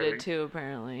frustrating. too,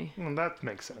 apparently. Well, that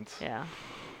makes sense. Yeah.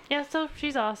 Yeah, so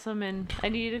she's awesome, and I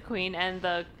needed a queen,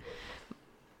 and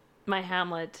my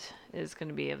Hamlet is going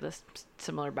to be of this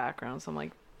similar background, so I'm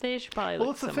like, they should probably Well,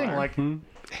 look that's the similar. thing.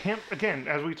 Like, again,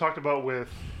 as we talked about with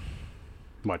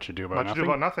Much Ado About Much Nothing. Ado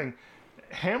About Nothing,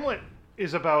 Hamlet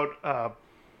is about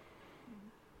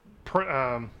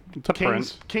It's a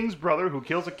prince. king's brother who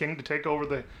kills a king to take over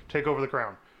the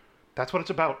crown. That's what it's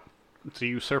about. It's a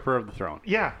usurper of the throne.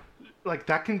 Yeah, like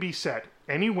that can be said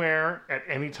anywhere at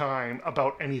any time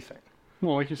about anything.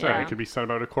 Well, like you said, Yeah. it could be said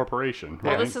about a corporation.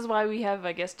 Well, Right? this is why we have,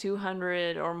 I guess,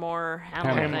 200 or more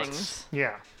Hamlet Hamlets. things.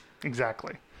 Yeah,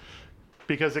 exactly.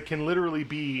 Because it can literally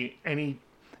be any.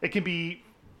 It can be,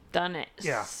 Done it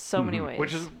Yeah. so many ways.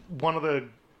 which is one of the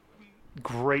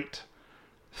great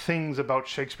things about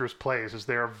Shakespeare's plays is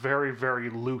they are very, very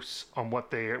loose on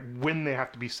when they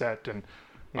have to be set and.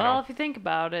 Well, if you think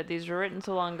about it, these were written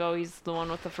so long ago. He's the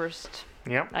one with the first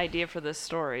Yep. idea for this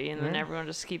story, and then Yeah. everyone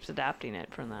just keeps adapting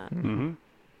it from that. Mm-hmm.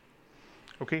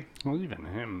 Okay. Well, even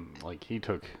him, like, he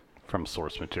took from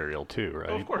source material too, right?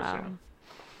 Of course. Wow. Yeah.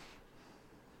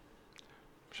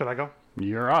 Should I go?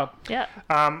 You're up. Yeah.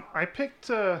 I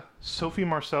picked Sophie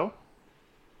Marceau.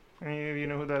 Any of you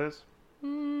know who that is? I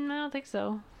don't think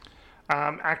so.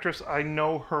 Actress, I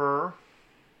know her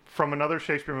from another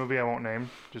Shakespeare movie I won't name,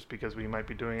 just because we might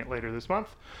be doing it later this month.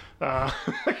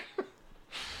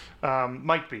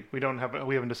 Might be. We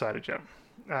haven't decided yet.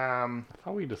 I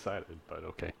thought we decided, but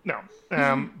okay. No.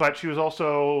 But she was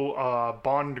also a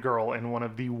Bond girl in one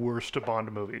of the worst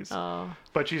Bond movies. Oh.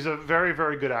 But she's a very,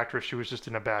 very good actress. She was just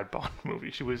in a bad Bond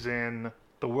movie. She was in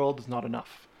The World Is Not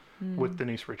Enough with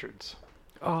Denise Richards.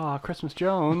 Oh, Christmas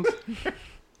Jones.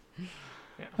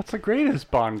 That's the greatest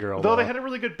Bond girl. Though they had a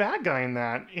really good bad guy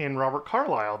in Robert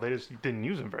Carlyle. They just didn't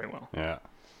use him very well. Yeah.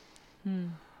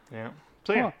 Yeah.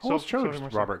 So yeah. I almost chose Sophie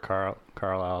Marceau. Robert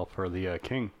Carlyle for the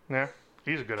King. Yeah.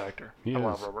 He's a good actor. He I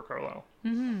love is. Robert Carlyle.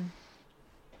 Mm-hmm.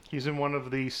 He's in one of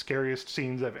the scariest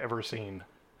scenes I've ever seen.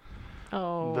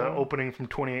 Oh. The opening from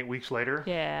 28 Weeks Later.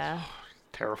 Yeah.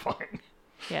 Terrifying.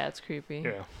 Yeah, it's creepy.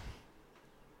 Yeah.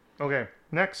 Okay.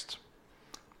 Next.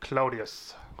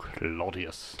 Claudius.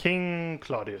 Claudius. King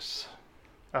Claudius.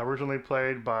 Originally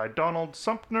played by Donald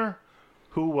Sumpter,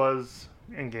 who was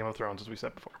in Game of Thrones, as we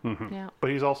said before. Yeah.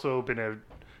 But he's also been a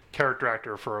character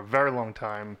actor for a very long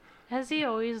time. Has he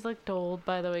always looked old,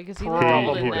 by the way? Because he Probably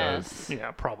looked old in does. this.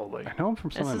 Yeah, probably. I know him from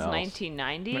This something is else.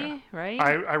 1990, Yeah. right?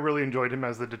 I really enjoyed him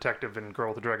as the detective in Girl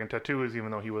with the Dragon Tattoos,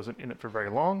 even though he wasn't in it for very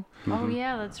long. Oh,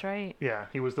 yeah, that's right. Yeah,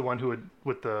 he was the one who had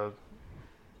with the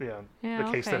Yeah, the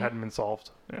case okay. that hadn't been solved.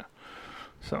 Yeah.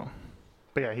 So,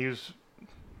 but yeah, he's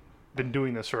been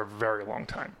doing this for a very long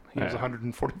time. He has Yeah.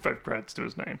 145 credits to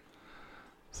his name.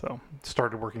 So,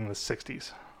 started working in the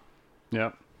 60s.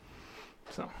 Yep.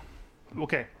 So,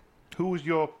 okay. Who's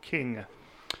your king?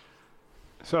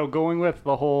 So going with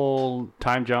the whole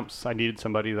time jumps, I needed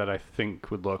somebody that I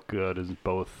think would look good as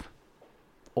both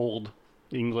old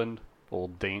England,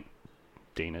 old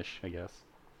Danish, I guess.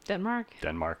 Denmark.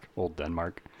 Old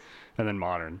Denmark, and then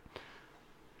modern.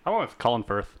 I went with Colin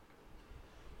Firth.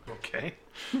 Okay.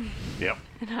 Yep.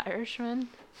 An Irishman.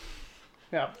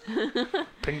 Yeah.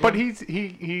 Penguin? But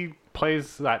he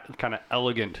plays that kind of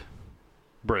elegant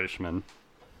Britishman,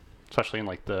 especially in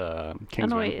like the Oh, Kingsman.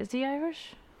 no, wait, is he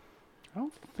Irish? I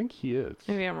don't think he is.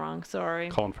 Maybe I'm wrong. Sorry.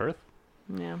 Colin Firth.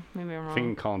 Yeah, maybe I'm wrong.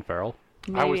 Thinking Colin Farrell.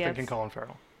 I was Maybe thinking that's- Colin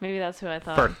Farrell. Maybe that's who I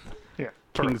thought. Firth. Yeah.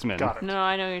 Kingsman. Got it. No,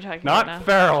 I know who you're talking about now. Not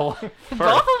Farrell. Both Firth.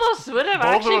 of us would have Both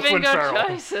of actually us been went good Farrell.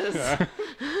 choices.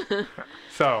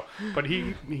 So, but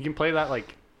he can play that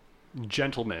like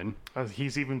gentleman,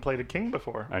 He's even played a king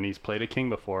before. and he's played a king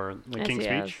before, the Yes, King's he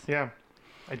has. Speech. Yeah.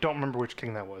 I don't remember which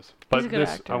king that was. But a good this,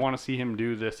 actor. I want to see him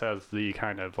do this as the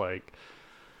kind of like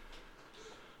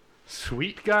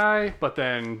sweet guy, but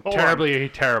then Hold terribly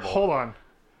terrible. Hold on.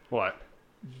 What?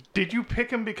 Did you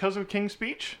pick him because of King's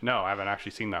Speech? No, I haven't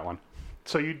actually seen that one.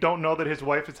 So you don't know that his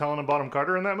wife is Helena Bonham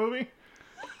Carter in that movie?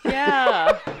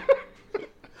 Yeah.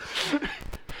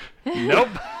 Nope.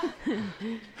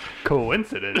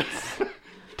 Coincidence.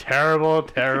 Terrible,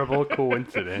 terrible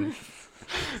coincidence.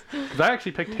 Because I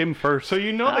actually picked him first. So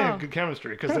you know they Oh. have good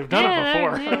chemistry because they've done yeah,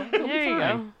 it before. There you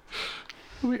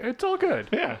go. It's all good.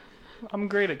 Yeah. I'm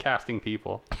great at casting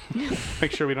people.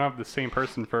 Make sure we don't have the same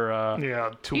person for.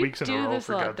 Yeah, 2 You weeks in a do row this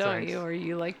for a lot, God's don't sakes. you? Or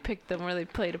you like pick them where they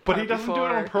played a But part he doesn't do it before.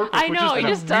 on purpose, I which know, is he the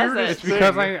just does weirdest it. It's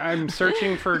because thing. I'm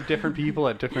searching for different people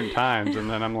at different times, and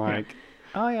then I'm like,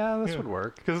 oh yeah, this Yeah. would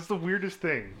work. Because it's the weirdest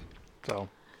thing. So,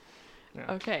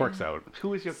 Okay. Works out.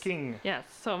 who is your king? Yes.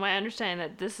 So my understanding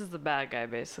that this is the bad guy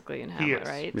basically in He Hamlet, is,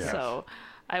 right? yes. So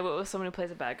I went with someone who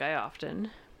plays a bad guy often,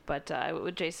 but I went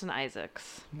with Jason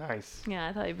Isaacs. Nice. Yeah,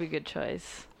 I thought he'd be a good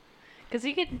choice. Because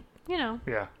he could,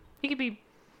 Yeah. he could be,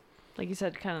 like you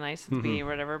said, kind of nice at the beginning or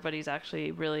whatever, but he's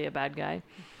actually really a bad guy.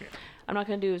 Yeah. I'm not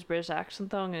going to do his British accent,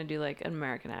 though. I'm going to do, like, an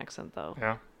American accent, though.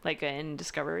 Yeah. Like in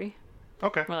Discovery.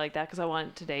 Okay. More like that, because I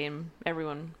want today and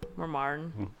everyone more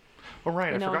modern. Oh right,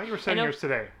 You I know, forgot you were saying I know- yours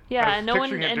today. Yeah, I was and no one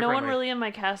picturing it and no one differently. really in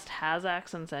my cast has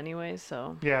accents anyway,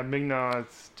 so Yeah, Ming-Na,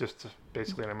 it's just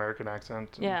basically an American accent.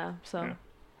 and- yeah, so yeah.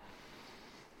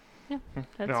 yeah,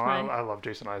 that's no, fine. I love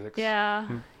Jason Isaacs. Yeah,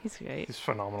 he's great. He's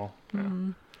phenomenal.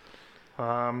 Mhm.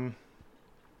 Yeah.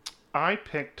 I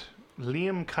picked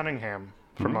Liam Cunningham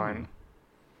for mine.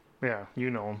 Yeah, you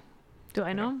know him. Do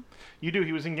I know him? You do.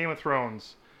 He was in Game of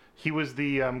Thrones. He was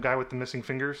the guy with the missing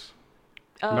fingers.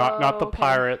 Not the Oh, okay.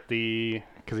 pirate,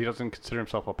 because he doesn't consider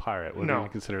himself a pirate. What No. do he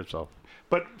consider himself?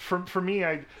 But for me,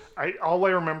 I all I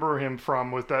remember him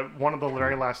from was that one of the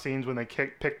very last scenes when they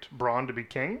picked Bronn to be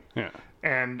king, Yeah.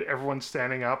 and everyone's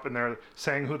standing up and they're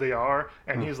saying who they are,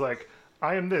 and he's like,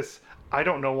 "I am this. I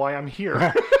don't know why I'm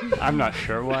here." I'm not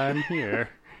sure why I'm here.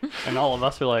 And all of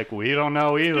us are like, we don't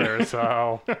know either,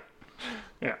 so...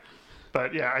 Yeah.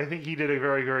 But yeah, I think he did a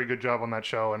very, very good job on that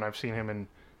show, and I've seen him in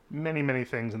many, many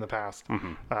things in the past.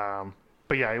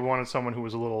 But yeah, he wanted someone who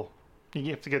was a little.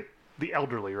 You have to get the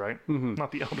elderly, right?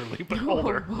 Not the elderly, but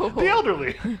older. The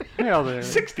elderly. Yeah, there.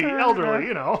 60 elderly,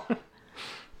 you know.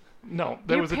 No,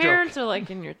 that Your was a parents joke. are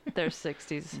like in their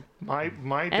 60s. My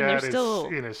they're dad is still-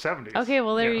 in his 70s. Okay,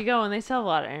 well there Yeah. you go, and they still have a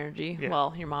lot of energy. Yeah.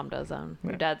 Well, your mom does.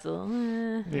 Your dad's a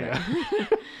little. Yeah.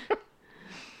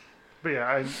 But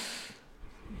yeah,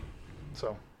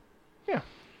 so yeah.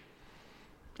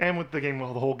 And with the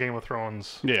whole Game of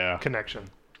Thrones Yeah. connection.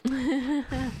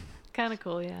 Kind of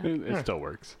cool, yeah. It still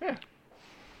works.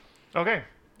 Okay,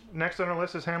 next on our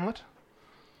list is Hamlet,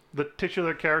 the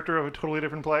titular character of a totally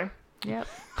different play. Yep.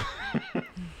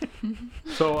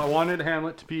 So I wanted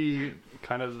Hamlet to be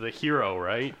kind of the hero,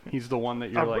 right? He's the one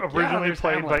that you're like, Originally there's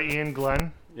played Hamlet. by Ian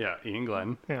Glenn. Yeah, Ian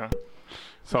Glenn. Yeah.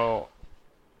 So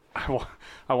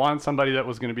I wanted somebody that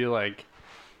was going to be like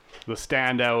the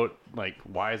standout, like,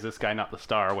 why is this guy not the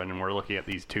star when we're looking at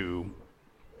these two,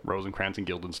 Rosencrantz and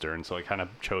Guildenstern? So I kind of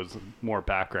chose more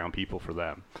background people for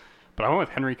them. But I went with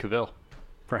Henry Cavill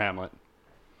for Hamlet.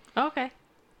 Okay.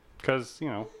 Because,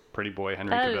 pretty boy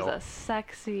Henry That is Cavill. a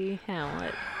sexy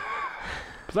Hamlet.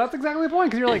 So that's exactly the point,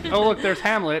 because you're like, oh, look, there's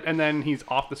Hamlet, and then he's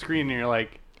off the screen, and you're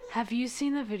like, Have you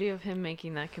seen the video of him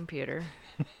making that computer?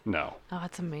 no. Oh,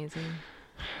 it's amazing.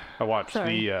 I watched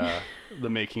Sorry. the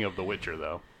making of The Witcher,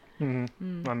 though, On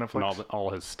and Netflix.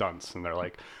 all his stunts, and they're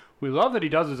like, we love that he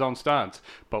does his own stunts,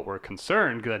 but we're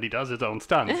concerned that he does his own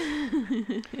stunts.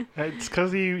 It's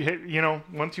because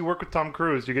once you work with Tom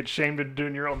Cruise, you get shamed into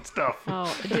doing your own stuff.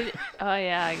 Oh, oh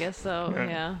yeah, I guess so.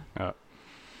 Yeah.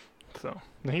 So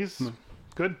he's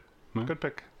good. Good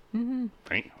pick.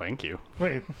 Thank you.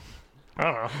 Wait, I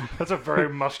don't know. That's a very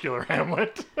muscular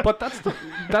Hamlet. But that's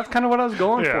kind of what I was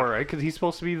going Yeah. for, right? Because he's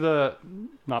supposed to be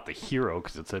not the hero,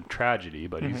 because it's a tragedy,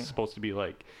 but he's supposed to be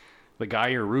like the guy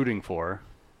you're rooting for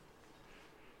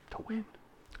to win.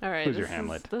 All right. Who's your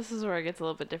Hamlet? This is where it gets a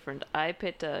little bit different. I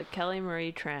picked Kelly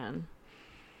Marie Tran.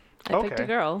 I picked Okay. a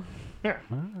girl. Yeah,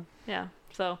 Yeah.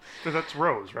 So so that's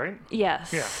Rose, right?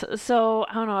 yes. Yeah. So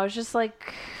I don't know. I was just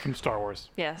like, From Star Wars.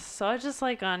 yes. So I was just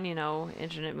like on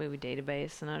Internet Movie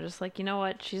Database, and I was just like, you know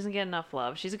what? She doesn't get enough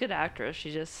love. She's a good actress.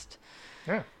 She just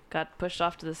Yeah, got pushed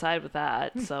off to the side with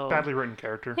that. So badly written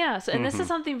character. yeah. So and this is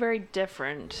something very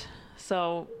different.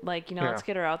 So like Yeah. let's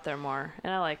get her out there more,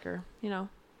 and I like her.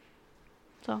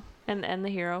 So and the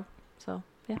hero. So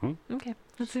yeah. Okay.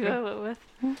 Let's see what I went with.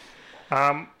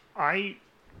 I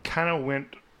kind of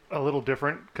went a little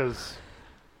different because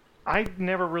I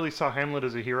never really saw Hamlet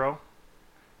as a hero.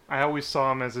 I always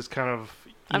saw him as this kind of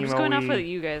I'm just going off emo-y- what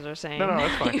you guys are saying. No,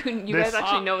 that's fine. you This- guys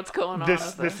actually know what's going on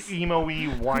this with this. emo-y,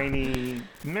 whiny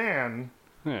man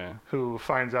Yeah. who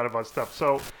finds out about stuff.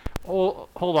 So Oh,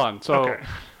 hold on. So okay,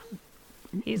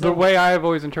 He's the a- way I've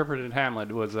always interpreted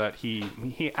Hamlet was that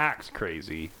he acts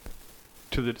crazy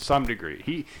to some degree.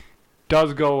 He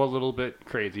does go a little bit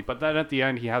crazy, but then at the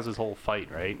end he has his whole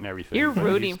fight, right, and everything. You're But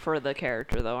rooting for the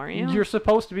character, though, aren't you? You're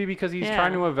supposed to be, because he's Yeah.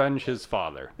 trying to avenge his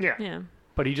father. yeah, Yeah.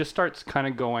 But he just starts kind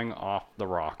of going off the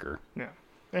rocker. yeah,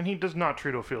 and he does not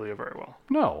treat Ophelia very well.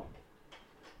 No,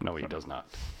 he does not.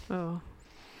 Oh.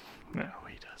 No.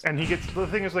 He does. And the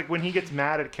thing is, like, when he gets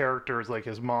mad at characters like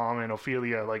his mom and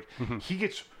Ophelia, like, he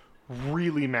gets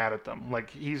really mad at them. Like,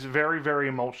 he's very, very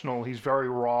emotional. He's very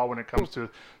raw when it comes to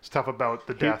stuff about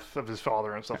the death of his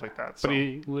father and stuff like that. So, But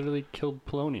he literally killed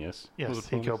Polonius. Was yes, it he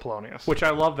Polonius? killed Polonius. Which I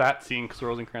love that scene, because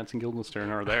Rosencrantz and Guildenstern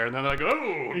are there, and then they're like,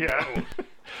 oh, yeah. no.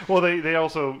 Well, they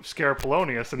also scare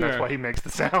Polonius, and that's Yeah. why he makes the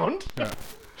sound. Yeah.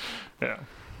 Yeah.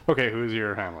 Okay, who's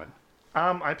your Hamlet?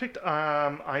 I picked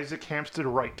Isaac Hampstead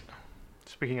Wright.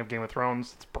 Speaking of Game of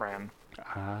Thrones, it's Bran.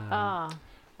 Ah.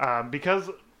 Because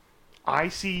I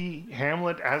see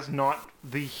Hamlet as not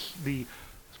the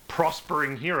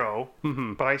prospering hero,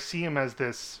 but I see him as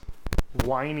this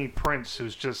whiny prince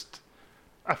who's just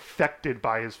affected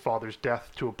by his father's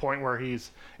death to a point where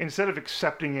he's, instead of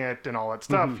accepting it and all that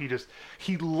stuff,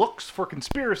 he looks for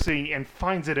conspiracy and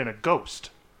finds it in a ghost.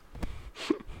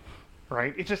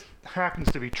 Right? It just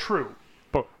happens to be true.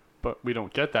 But we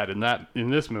don't get that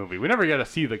in this movie. We never get to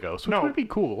see the ghost, which would be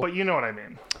cool. But you know what I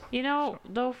mean. You know,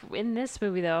 though, in this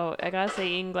movie, though, I gotta say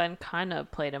Ian Glenn kind of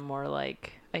played him more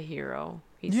like a hero.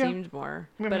 He seemed more.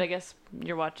 But I guess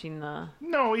you're watching the...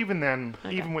 No, even then,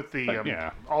 Okay. even with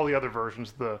the all the other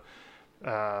versions, the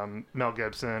Mel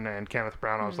Gibson and Kenneth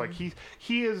Branagh, I was like,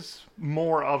 he is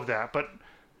more of that. But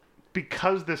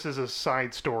because this is a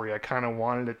side story, I kind of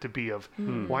wanted it to be of,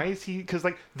 why is he... Because,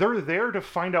 like, they're there to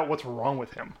find out what's wrong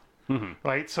with him.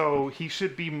 Right? So he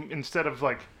should be, instead of,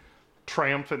 like,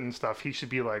 triumphant and stuff, he should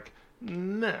be like,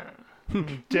 nah.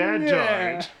 Dad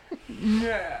died.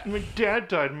 My dad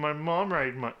died and my mom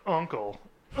married my uncle.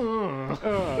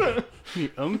 The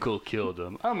uncle killed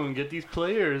him. I'm gonna get these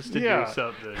players to do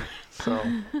something. So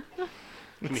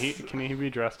Can he be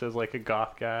dressed as like a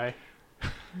goth guy?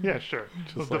 yeah, sure.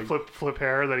 Just the like flip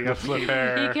hair that he has to flip keep.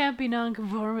 hair. You can't be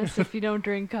nonconformist if you don't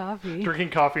drink coffee. Drinking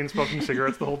coffee and smoking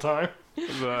cigarettes the whole time.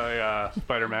 The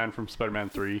Spider-Man from Spider-Man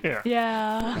 3. Yeah.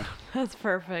 Yeah, that's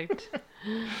perfect.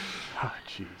 Ah,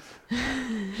 jeez.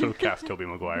 Should have cast Tobey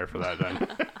Maguire for that then.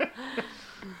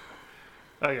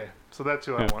 Okay, so that's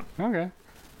who I want. Okay.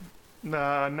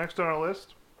 Next on our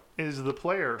list is the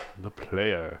player, The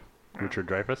player. Richard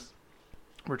Dreyfuss.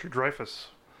 Richard Dreyfuss.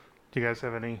 Do you guys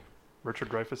have any Richard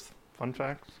Dreyfuss fun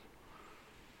facts?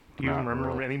 Do you Not remember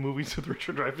really. any movies with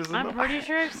Richard Dreyfuss in I'm them? pretty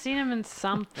sure I've seen him in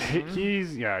something.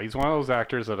 He's one of those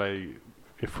actors that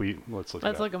let's look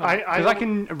Let's it look up. him up. Because I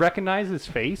can recognize his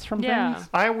face from Yeah. things.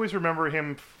 I always remember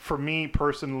him, for me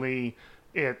personally,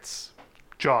 it's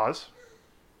Jaws,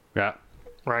 Yeah.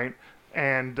 right?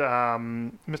 And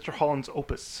Mr. Holland's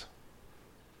Opus.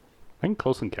 I think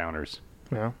Close Encounters.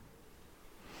 Yeah.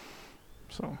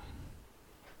 So,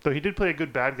 though he did play a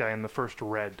good bad guy in the first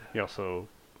Red. He also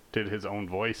did his own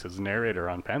voice as narrator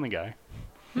on Family Guy.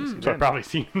 So did. I've probably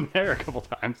seen him there a couple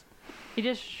times. He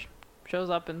just shows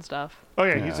up and stuff. Oh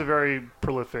yeah, he's Yeah. a very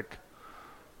prolific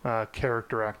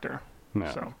character actor.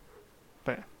 No. So,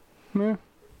 but Yeah.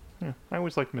 yeah, I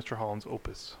always liked Mr. Holland's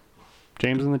Opus.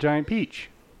 James and the Giant Peach.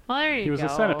 Well, there you He was go. a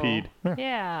centipede.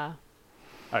 Yeah.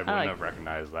 I wouldn't like- have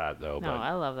recognized that though, No, but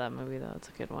I love that movie though. It's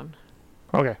a good one.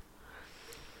 Okay,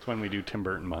 it's when we do Tim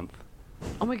Burton month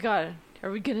Oh my god,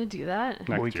 are we gonna do that?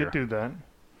 next we year. could do that.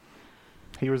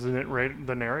 He was the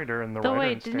narrator and the Oh writer.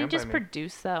 wait, in didn't he Stand By just Me.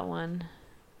 produce that one?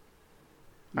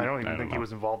 I don't even I think he know.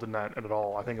 was involved in that at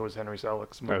all. I think it was Henry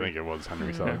Selick's I movie. think it was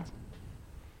Henry Mhm. Selick.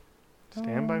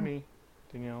 Stand By Me,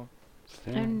 Danielle.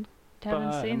 I haven't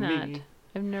By seen that. me.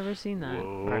 I've never seen that. I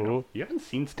Whoa. know. You haven't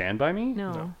seen Stand By Me?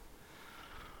 No. No.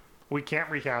 We can't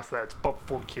recast that. It's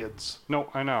for kids. No,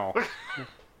 I know.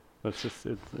 That's just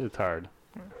it's hard.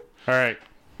 All right.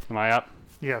 Am I up?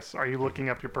 Yes. Are you looking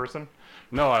up your person?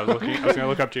 No, I was going to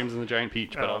look up James and the Giant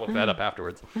Peach, but I'll look that up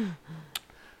afterwards.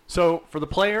 So, for the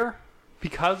player,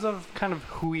 because of kind of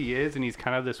who he is, and he's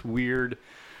kind of this weird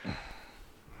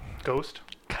Ghost.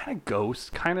 kind of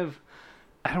ghost, kind of,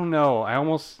 I don't know. I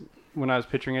almost, when I was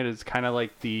picturing it, it's kind of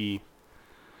like He's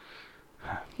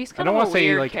I kind don't of want a to say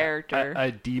weird like character.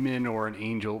 a demon or an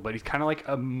angel, but he's kind of like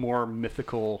a more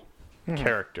mythical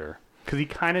character. Because he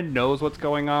kind of knows what's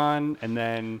going on, and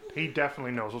then... He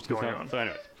definitely knows what's going on. So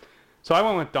anyways. So I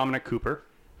went with Dominic Cooper,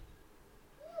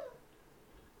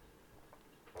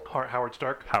 Howard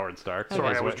Stark. Howard Stark. Sorry,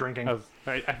 That's I was what- drinking.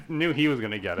 I knew he was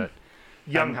going to get it.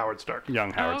 Young Howard Stark.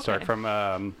 Young Howard okay. Stark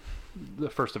from the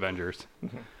first Avengers.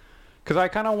 Mm-hmm. Because I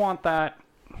kind of want that...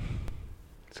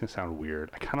 It's going to sound weird.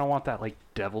 I kind of want that, like,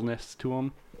 devilness to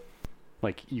him.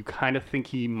 Like, you kind of think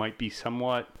he might be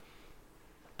somewhat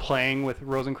playing with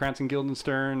Rosencrantz and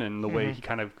Guildenstern and the way he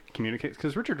kind of communicates.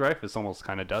 Because Richard Dreyfuss almost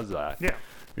kind of does that. Yeah.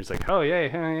 He's like, oh,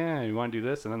 yeah, you want to do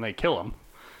this? And then they kill him.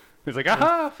 He's like,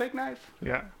 aha, fake knife.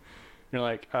 Yeah. You're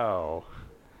like, oh.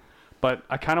 But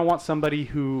I kind of want somebody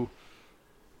who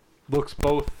looks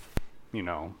both, you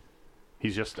know,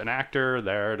 he's just an actor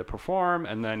there to perform,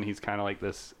 and then he's kind of like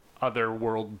this other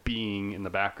world being in the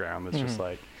background that's just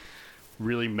like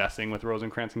really messing with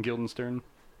Rosencrantz and Guildenstern.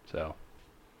 So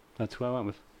that's who I went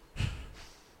with.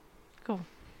 Cool.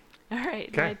 All right,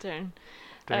 Okay. my turn.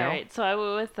 Danielle? All right, so I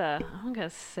went with I'm gonna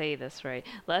say this right,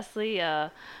 Leslie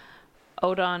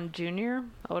Odom Jr.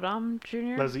 Odom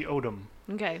Jr. Leslie Odom.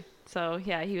 Okay, so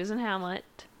yeah, he was in Hamlet.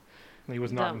 He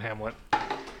was not Dumb. in Hamlet.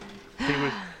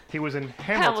 He was in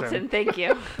Hamilton, thank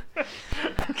you.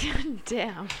 God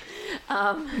damn.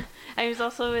 And he was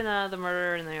also in The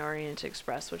Murder in the Orient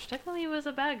Express, which technically was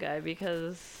a bad guy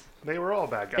because They were all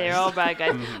bad guys. they're all bad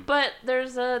guys. But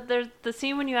there's the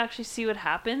scene when you actually see what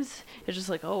happens. It's just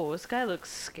like, oh, this guy looks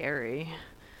scary.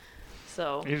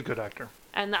 So, He's a good actor.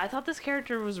 and I thought this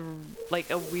character was like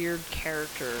a weird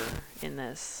character in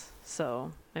this.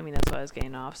 So, I mean, that's why I was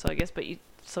getting off. So I guess,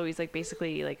 so he's like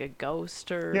basically like a ghost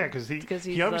or Yeah, because he's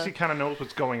he obviously kind of knows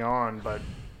what's going on, but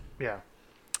yeah.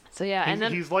 So yeah, He's, and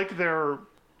then he's like their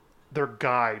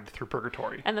guide through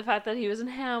purgatory. and the fact that he was in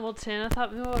Hamilton, I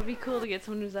thought, oh, it'd be cool to get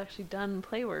someone who's actually done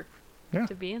play work Yeah.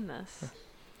 to be in this.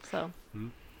 So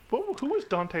Who was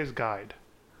Dante's guide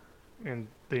in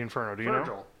the Inferno? Do you know?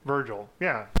 Virgil. Virgil.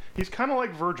 Yeah, he's kind of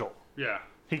like Virgil. Yeah.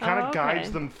 He kind of Oh, okay.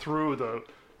 guides them through the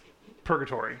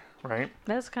purgatory, right?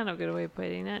 that's kind of a good way of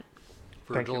putting it.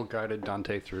 Thank Virgil you. guided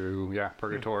Dante through,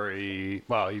 purgatory.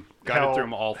 Well, he guided Hell. through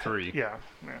them all three. Yeah.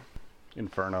 Yeah.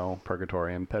 Inferno,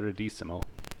 Purgatory, and Paradisimo.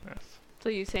 Yes. So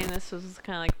you saying this was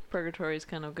kind of like purgatory is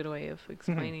kind of a good way of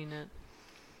explaining it.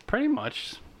 Pretty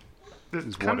much. This Is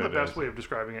is kind what of the it best is. way of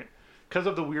describing it. Because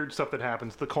of the weird stuff that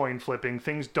happens, the coin flipping,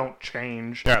 things don't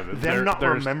change. Yeah, Them not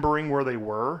they're- remembering where they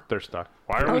were. They're stuck.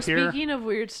 Why are Oh, we here? speaking of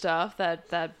weird stuff,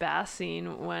 that bass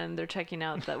scene when they're checking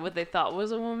out that what they thought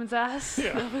was a woman's ass,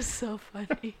 Yeah. that was so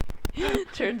funny.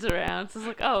 Turns around, it's just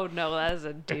like, oh no, that is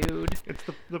a dude. It's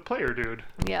the player dude.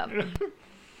 Yeah.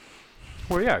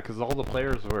 Well, yeah, because all the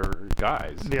players were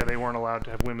guys. Yeah, they weren't allowed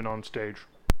to have women on stage.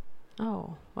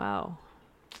 Oh wow.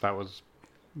 That was,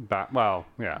 well,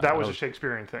 yeah. That was a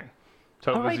Shakespearean thing.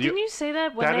 So it Oh was wait, didn't you say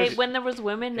that when That is- when there was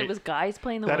women, it it- was guys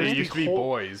playing the that It is women? used to be whole-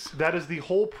 boys. That is the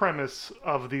whole premise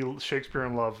of the Shakespeare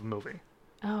in Love movie.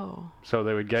 Oh. So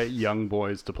they would get young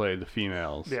boys to play the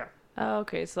females. Yeah, Oh,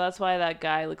 okay, so that's why that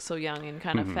guy looks so young and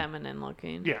kind of Mhm. feminine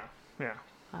looking. yeah, yeah.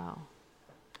 Oh.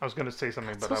 I was going to say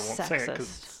something, That's but I so won't say it sexist.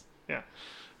 because yeah.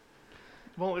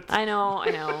 Well, it's I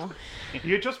know.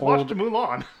 you just watched Old-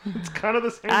 Mulan. It's kind of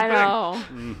the same I thing.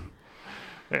 know.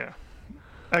 Yeah.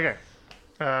 Okay.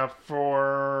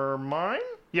 For mine,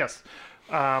 yes.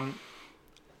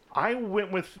 I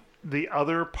went with the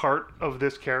other part of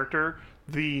this character,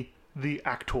 the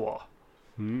actor,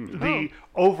 the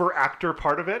over actor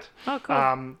part of it. Oh,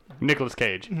 cool. Nicolas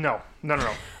Cage. No.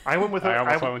 I went with I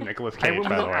almost I- went with Nicolas I Cage, went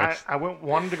by with, the way. I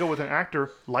wanted to go with an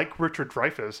actor like Richard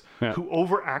Dreyfuss Yeah. who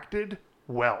overacted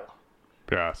well.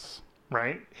 Yes.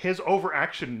 Right, his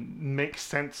overaction makes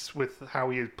sense with how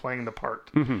he is playing the part.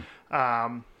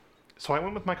 So I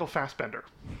went with Michael Fassbender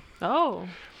Oh.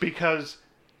 because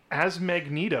as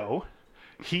Magneto,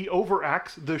 he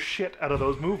overacts the shit out of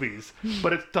those movies,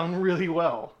 but it's done really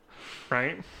well,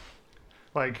 right?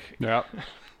 Like Yeah.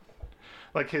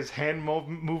 his hand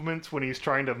movements when he's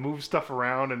trying to move stuff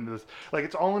around, and this, like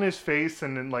it's all in his face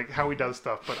and then like how he does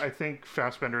stuff. But I think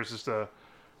Fassbender is just a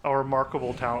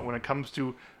remarkable talent when it comes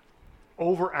to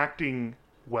overacting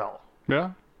well,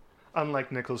 Yeah.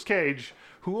 unlike Nicolas Cage,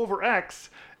 who overacts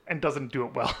and doesn't do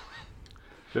it well.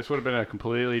 This would have been a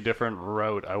completely different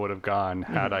route I would have gone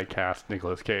had I cast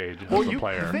Nicolas Cage as Well, the the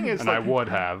player. thing is, and I like, would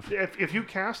have. If you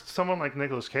cast someone like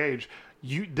Nicolas Cage,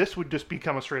 this would just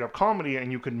become a straight up comedy,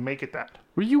 and you could make it that.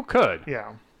 Well, you could.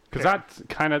 Yeah. Because Yeah. that's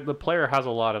kind of, the player has a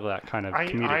lot of that kind of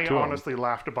comedic I to him. honestly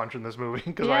laughed a bunch in this movie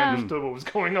because I Yeah. understood what was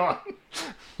going on.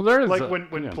 Well, there is Like a-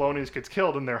 when yeah. Polonius gets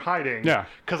killed and they're hiding. Yeah.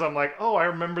 Because I'm like, oh, I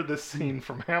remember this scene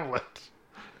from Hamlet.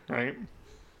 Right?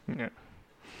 Yeah.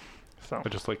 So, I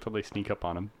just like that they sneak up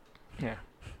on him. yeah.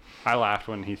 I laughed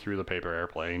when he threw the paper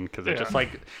airplane because it Yeah. just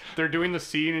like they're doing the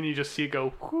scene and you just see it go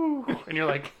whoo, and you're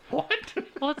like, what?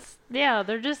 Well,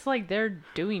 they're just like they're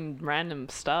doing random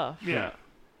stuff. Yeah.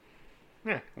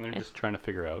 Yeah. And they're just trying to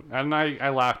figure out. And I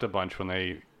laughed a bunch when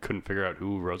they couldn't figure out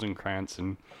who Rosencrantz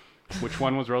and which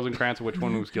one was Rosencrantz and which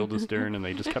one was Guildenstern, and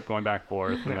they just kept going back and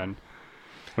forth. And then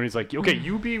when he's like, okay,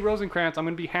 you be Rosencrantz, I'm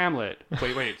gonna be Hamlet.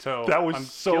 Wait, so That was I'm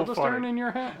so Guildenstern funny. in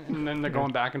your head? And then they're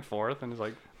going back and forth, and it's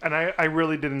like, And I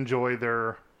really did enjoy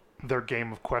their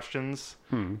game of questions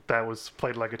Hmm. that was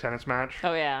played like a tennis match.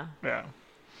 Oh yeah. Yeah.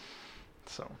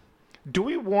 So, do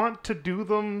we want to do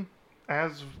them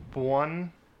as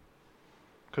one?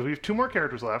 Because we have two more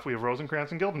characters left. We have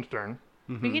Rosencrantz and Guildenstern.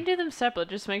 We can do them separate.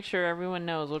 Just make sure everyone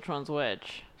knows which one's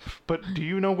which. But do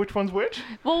you know which one's which?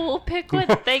 Well, we'll pick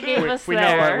what they gave us we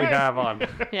know what we there. have on.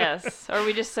 Yes, or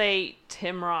we just say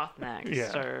Tim Roth next,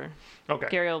 Yeah. or Okay.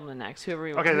 Gary Oldman next. Whoever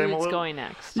you Okay, then who's we'll- going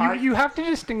next. You have to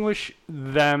distinguish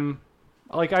them.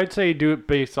 Like I'd say, do it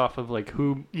based off of like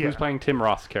Yeah. who's playing Tim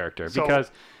Roth's character, So- because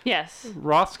Yes.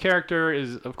 Roth's character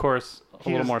is, of course, a He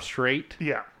little is- more straight,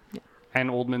 Yeah. and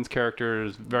Oldman's character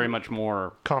is very much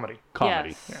more Comedy. comedy.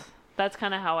 Yes. Yeah. That's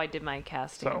kind of how I did my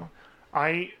casting. So,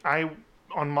 I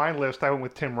on my list, I went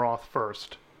with Tim Roth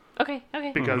first. Okay.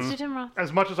 Because- Let's do Tim Roth.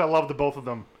 As much as I love the both of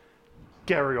them,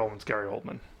 Gary Oldman's Gary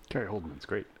Oldman. Gary Oldman's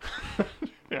great.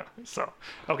 Yeah. So,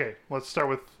 okay, let's start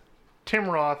with Tim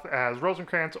Roth as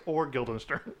Rosencrantz or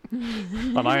Guildenstern.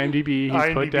 On IMDb, he's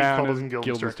put IMDb down called as him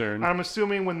Guildenstern. I'm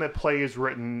assuming when the play is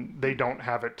written, they don't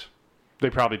have it. They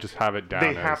probably just have it down. They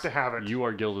as, have to have it. You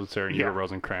are Guildenstern, you Yeah. are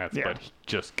Rosencrantz, Yeah. but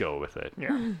just go with it.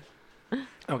 Yeah.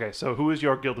 Okay, so who is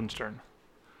your Guildenstern?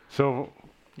 So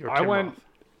Your I Tim went Roth.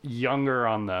 younger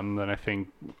on them than I think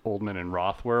Oldman and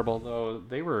Roth were, although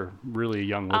they were really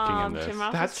young looking in this. Tim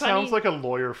Roth That was 20. sounds like a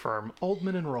lawyer firm.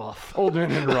 Oldman and Roth.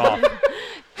 Oldman and Roth.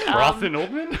 Roth and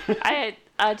Oldman?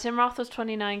 Tim Roth was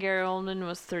 29. Gary Oldman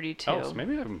was 32. Oh, so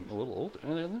maybe I'm a little older.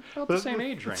 They're about the same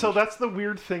age range. So that's the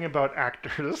weird thing about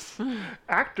actors.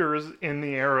 Actors in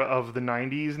the era of the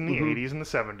 90s and the 80s and the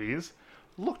 70s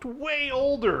looked way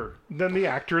older than the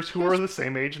actors who are the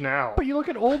same age now. But you look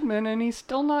at Oldman and he's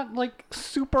still not like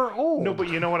super old. No, but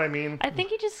you know what I mean? I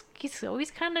think he's always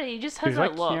kind of, he just has he's that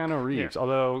like look. Keanu Reeves,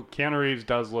 although Keanu Reeves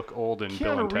does look old in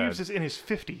Bill and Keanu Ted. Reeves is in his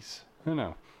 50s. I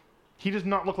know. He does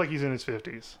not look like he's in his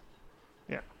 50s.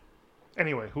 Yeah.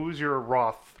 Anyway, who's your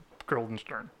Roth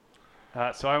Guildenstern?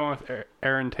 So I went with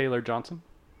Aaron Taylor Johnson,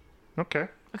 Okay.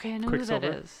 Okay, I know who that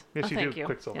Quicksilver? is. Yes, oh, you thank do, you.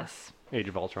 Quicksilver. Yes, Age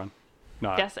of Ultron.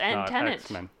 Not, Yes, and not Tenet.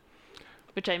 X-Men.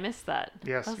 which I missed that.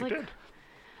 Yes, I was you like, did.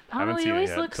 I Haven't don't know, he seen it always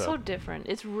yet, looks so- so different.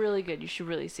 It's really good. You should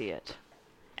really see it.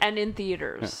 And in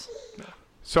theaters.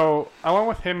 So I went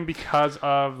with him because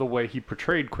of the way he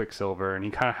portrayed Quicksilver, and he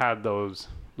kind of had those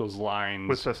lines.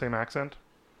 With the same accent?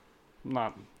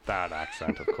 Not that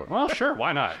accent, of course. Well, sure,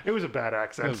 why not? It was a bad It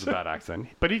accent. was a bad accent,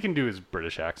 but he can do his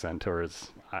British accent or his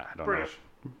I don't British.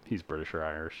 know. He's British or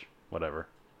Irish, whatever,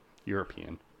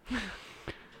 European.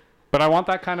 But I want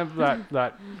that kind of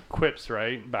that quips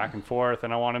right back and forth,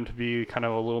 and I want him to be kind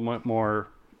of a little bit more,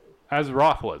 as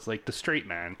Roth was, like the straight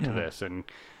man to this, and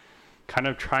kind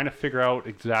of trying to figure out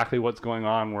exactly what's going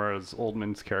on, whereas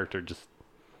Oldman's character just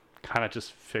kind of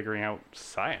just figuring out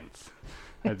science,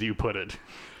 as you put it.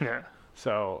 Yeah.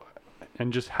 So,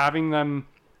 and just having them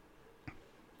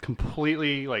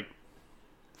completely like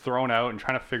thrown out and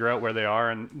trying to figure out where they are,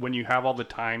 and when you have all the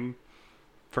time,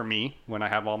 for me, when I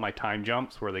have all my time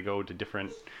jumps where they go to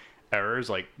different eras,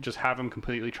 like just have them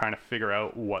completely trying to figure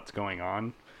out what's going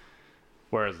on,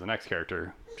 whereas the next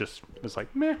character just is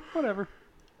like, meh, whatever.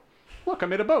 Look,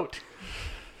 I'm in a boat.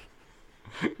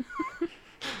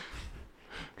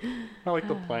 I like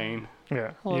the plane.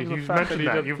 Yeah. I love the You've fact mentioned he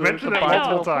that. does You've the mentioned it bicycle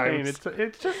multiple plane.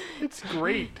 times. It's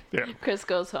great. Yeah. Chris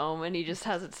goes home and he just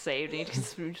has it saved. And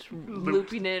he's just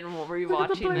looping it and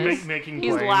rewatching plane. it. Making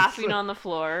He's planes. laughing on the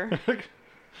floor. I'm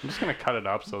just gonna cut it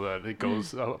up so that it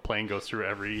goes. A plane goes through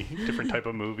every different type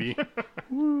of movie.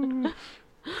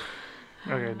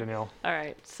 Okay, Danielle. All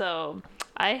right, so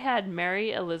I had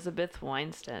Mary Elizabeth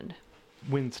Winstead.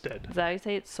 Winstead. Is that how you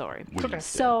say it? Sorry. Okay.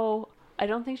 So I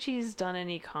don't think she's done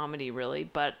any comedy really,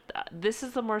 but this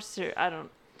is the more I don't.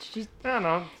 She's I don't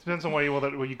know. Depends on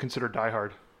what you consider Die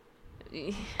Hard.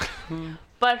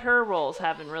 but her roles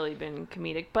haven't really been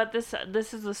comedic. But this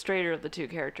is the straighter of the two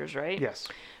characters, right? Yes.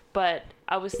 But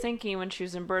I was thinking when she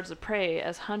was in Birds of Prey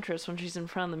as Huntress, when she's in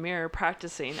front of the mirror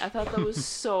practicing, I thought that was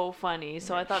so funny.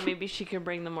 So I thought maybe she could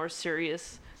bring the more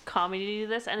serious comedy to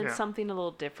this, and it's Yeah. something a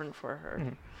little different for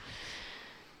her.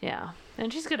 Yeah,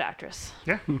 and she's a good actress.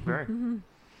 Yeah, very.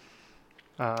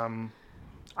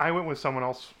 I went with someone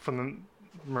else from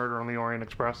the Murder on the Orient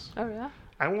Express. Oh yeah.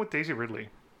 I went with Daisy Ridley.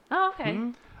 Oh okay.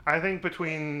 I think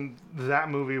between that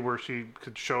movie where she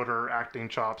could show her acting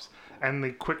chops and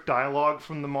the quick dialogue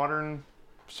from the modern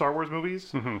Star Wars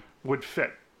movies would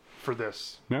fit for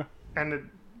this. Yeah. And it,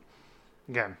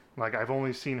 again, like I've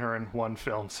only seen her in one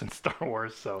film since Star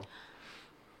Wars, so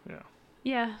yeah.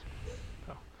 Yeah.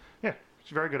 Yeah,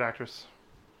 she's a very good actress.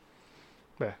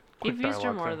 Yeah, quick You've used her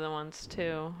dialogue more thing. than once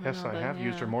too. Yes, know I that, have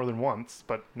used her yeah. more than once,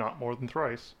 but not more than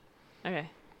thrice. Okay.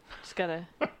 Just gotta.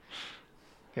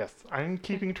 Yes, I'm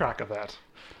keeping track of that.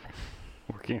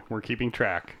 We're keeping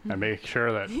track. I make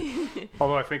sure that.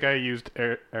 Although I think I used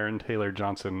Aaron Taylor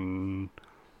Johnson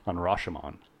on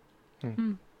Rashomon,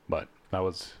 but that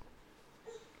was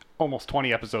almost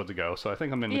 20 episodes ago. So I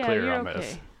think I'm in the Yeah, clear you're on okay.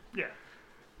 this. Yeah.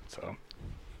 So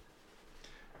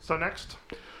Next,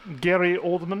 Gary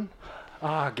Oldman.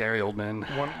 Gary Oldman.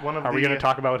 One of Are the. we going to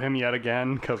talk about him yet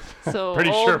again? Because So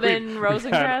pretty sure Oldman, we've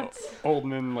Rosencrantz. had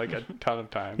Oldman like a ton of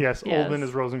times. Yes, Yes. Oldman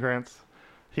is Rosencrantz.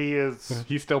 He is.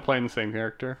 He's still playing the same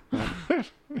character.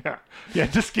 Yeah.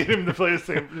 Just get him to play the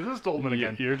same. Just Oldman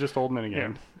again. You're just Oldman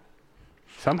again.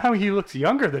 Somehow he looks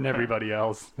younger than everybody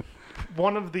else.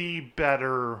 One of the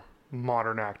better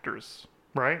modern actors,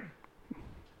 right?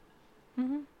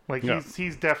 Like Yeah.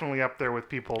 he's definitely up there with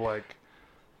people like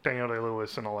Daniel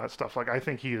Day-Lewis and all that stuff. Like I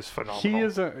think he is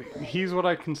phenomenal. He's what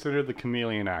I consider the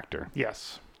chameleon actor.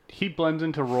 Yes. He blends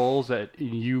into roles that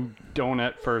you don't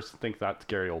at first think that's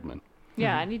Gary Oldman.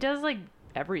 Yeah, and he does like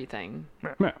everything.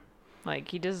 Yeah. Like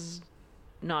he does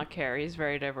not care. He's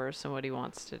very diverse in what he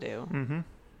wants to do. Mm-hmm.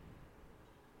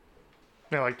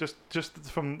 Yeah, like just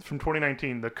from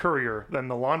 2019, The Courier, then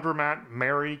The Laundromat,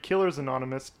 Mary, Killers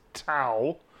Anonymous,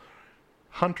 Tao,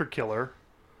 Hunter Killer.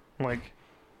 Like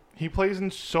he plays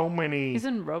in so many He's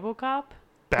in RoboCop.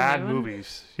 bad new one?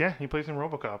 movies. Yeah, he plays in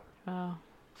RoboCop. Oh,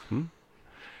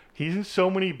 He's in so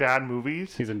many bad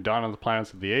movies. He's in Dawn of the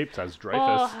Planets of the Apes as Dreyfus.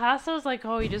 well, Hasso's like,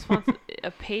 oh, he just wants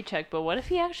a paycheck. But what if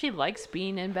he actually likes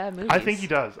being in bad movies? I think he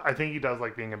does. I think he does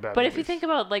like being in bad But movies. if you think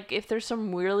about like if there's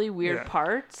some really weird Yeah.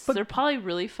 parts, they're probably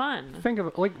really fun. Think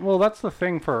of well, that's the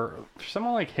thing for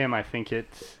someone like him. I think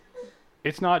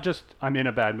it's not just I'm in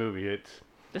a bad movie. It's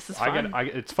This is fun.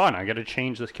 it's fun. I got to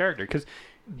change this character because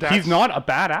That's- he's not a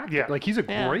bad actor. Yeah. Like he's a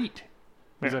Yeah. he's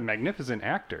Yeah. a magnificent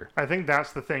actor, I think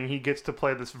that's the thing. He gets to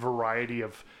play this variety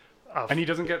of and he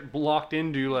doesn't get locked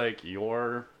into like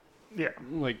your yeah.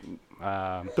 like.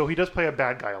 Though he does play a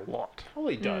bad guy a lot. Well,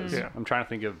 he does. Yeah. I'm trying to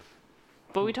think of.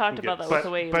 But we talked He about that gets with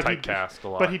the way he but he- typecast a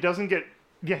lot. But he doesn't get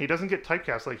he doesn't get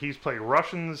typecast. Like he's played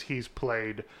Russians, he's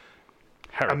played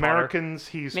Harry Potter. Americans,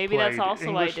 he's maybe played that's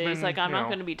also why he did. He's Englishmen, like, I'm you not know.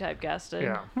 going to be typecasted.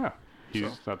 Yeah. Yeah.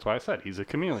 So- That's why I said he's a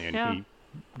chameleon. Yeah. He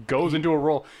goes into a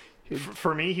role.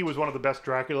 For me, he was one of the best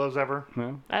Draculas ever.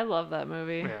 Yeah. I love that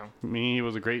movie. Yeah. Me, he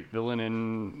was a great villain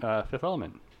in Fifth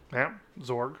Element. Yeah.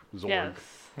 Zorg. Zorg. Yes.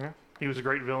 Yeah. He was a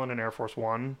great villain in Air Force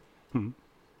One. Mhm.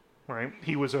 Right.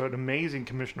 He was an amazing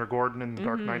Commissioner Gordon in the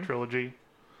Dark Knight trilogy.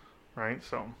 Right.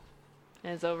 So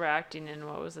And his overacting in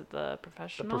what was it, The the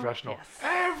Professional? professional. Yes.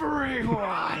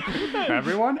 Everyone.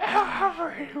 Everyone?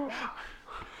 Everyone.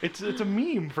 It's a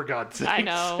meme for God's sake. I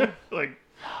know. Like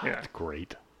yeah.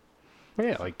 Great.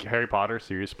 Yeah, like Harry Potter,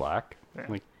 Sirius Black. Yeah.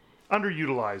 Like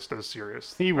Underutilized as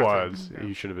serious. he I was. think.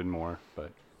 He should have been more,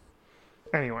 but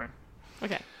Anyway.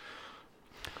 Okay.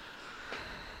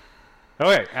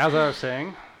 okay. As I was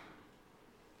saying,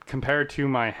 compared to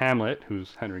my Hamlet,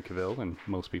 who's Henry Cavill, and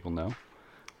most people know,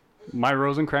 my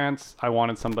Rosencrantz, I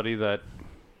wanted somebody that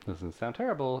doesn't sound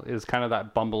terrible, is kind of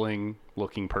that bumbling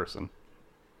looking person.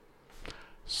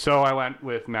 So I went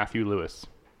with Matthew Lewis,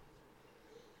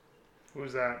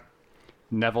 Who's that?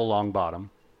 Neville Longbottom.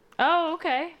 Oh,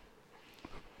 okay.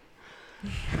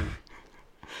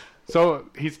 So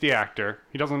he's the actor.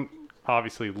 He doesn't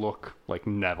obviously look like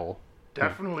Neville,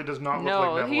 Definitely does not look No,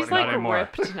 like Neville he's anymore. like anymore.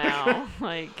 ripped now.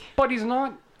 Like, but he's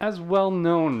not as well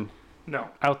known No.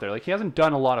 out there. Like he hasn't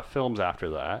done a lot of films after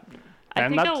that. I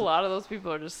And think a that's- lot of those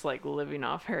people are just like living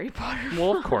off Harry Potter.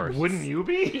 Well, of course. Wouldn't you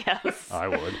be? Yes. I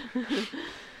would.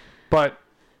 But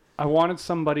I wanted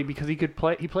somebody because he could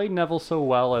play. He played Neville so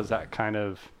well as that kind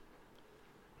of,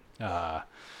 I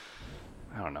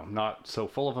don't know, not so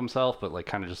full of himself, but like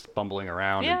kind of just bumbling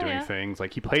around and Yeah, doing yeah. things.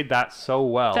 Like he played that so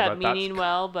well that that's meaning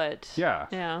well, but yeah.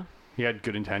 yeah. He had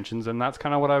good intentions, and that's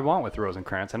kind of what I want with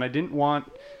Rosencrantz. And I didn't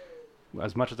want,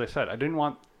 as much as I said, I didn't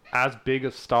want as big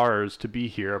of stars to be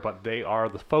here, but they are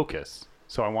the focus.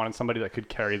 So I wanted somebody that could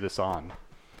carry this on.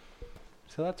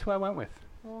 So that's who I went with.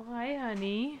 Well, hi,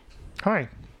 honey. Hi.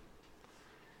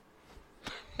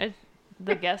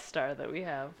 The guest star that we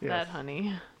have, Yes. that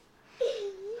honey.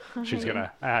 She's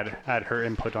gonna add her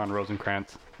input on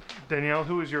Rosencrantz. Danielle,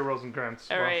 who is your Rosencrantz?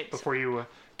 All right. Before you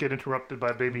get interrupted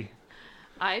by baby.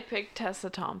 I picked Tessa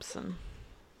Thompson.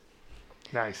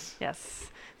 Nice.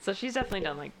 Yes. So she's definitely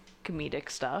done like comedic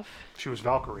stuff. She was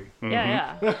Valkyrie.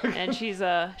 Yeah, yeah. And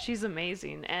she's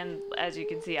amazing. And as you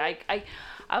can see,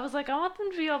 I was like, I want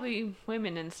them to be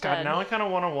women God, instead. now I kind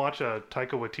of want to watch a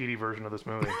Taika Waititi version of this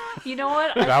movie. You know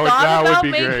what? That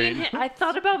would be great. I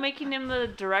thought about making him the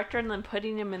director and then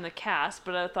putting him in the cast,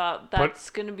 but I thought that's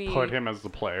gonna be. Put him as the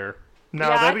player. No,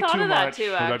 Yeah, I that'd be thought too of that much.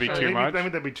 too, Would that be actually. too much?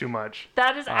 That'd be too much.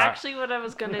 That is actually what I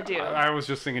was gonna do. I was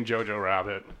just thinking Jojo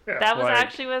Rabbit. Yeah. That was Like-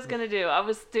 actually what I was gonna do. I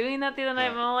was doing that the other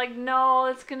night, and I'm like, no,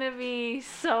 it's gonna be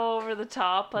so over the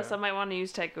top. Plus, Yeah. I might want to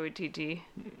use Taika Waititi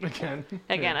Again.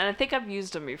 again, and I think I've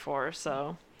used him before,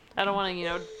 so I don't want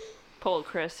to, pull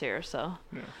Chris here. So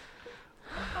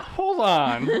Hold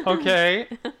on, okay?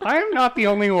 I am not the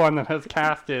only one that has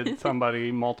casted somebody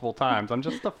multiple times. I'm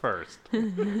just the first.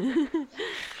 I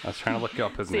was trying to look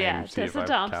up his so name, yeah, see if Tessa I've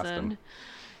cast Thompson him.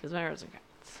 is my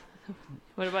Rosencrantz.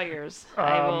 What about yours?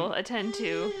 I will attend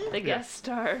to the guest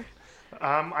star.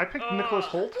 I picked Nicholas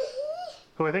Holt,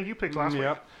 who I think you picked last week.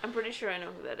 Yep. I'm pretty sure I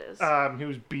know who that is. He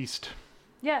was Beast.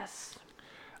 Yes.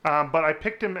 But I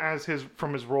picked him as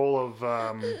from his role of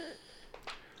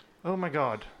Oh my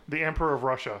God, the Emperor of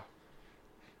Russia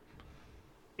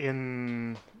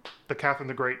in the Catherine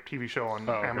the Great TV show on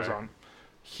Oh, okay. Amazon.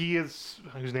 He is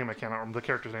whose name I cannot remember. The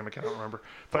character's name I cannot remember.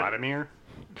 But Vladimir?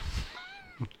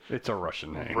 It's a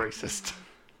Russian name. racist.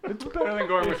 It's better than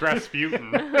going with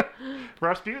Rasputin.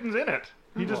 Rasputin's in it.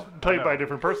 He just Well, I played by a know,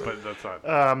 different person. But that's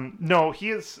not. No,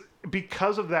 he is,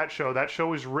 because of that show. That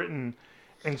show is written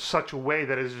in such a way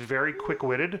that is very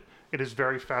quick-witted. It is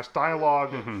very fast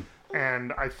dialogue,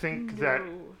 and I think that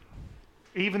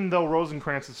even though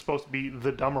Rosencrantz is supposed to be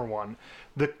the dumber one,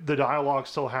 the dialogue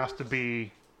still has to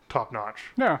be top-notch.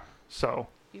 Yeah. So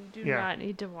You do Yeah. not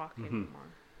need to walk anymore.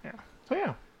 so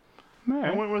yeah, I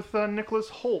Yeah. went with Nicholas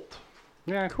Holt.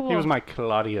 Yeah. Cool. He was my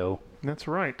Claudio. That's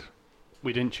right.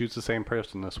 We didn't choose the same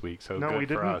person this week, so No, good we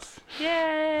for didn't. us.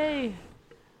 Yay!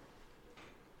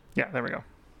 Yeah, there we go.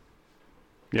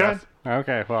 Yes.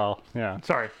 Okay. Well, yeah.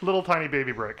 Sorry, little tiny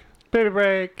baby break. Baby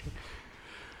break.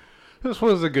 This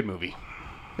was a good movie.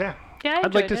 Yeah, Yeah, I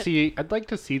I'd like to enjoyed it. see. I'd like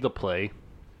to see the play.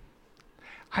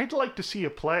 I'd like to see a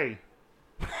play.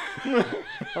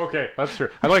 Okay, that's true.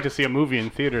 I'd like to see a movie in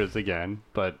theaters again,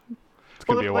 but it's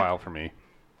gonna Well, be a like- while for me.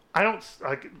 I don't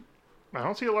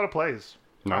see a lot of plays.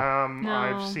 No. No.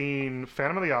 I've seen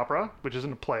Phantom of the Opera, which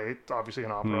isn't a play. It's obviously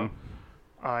an opera.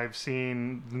 I've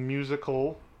seen the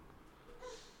musical,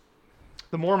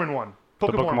 the Mormon one,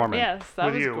 Book The Book of Mormon. Yes, that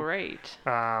With was you. great.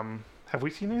 Have we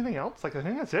seen anything else? Like, I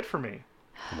think that's it for me.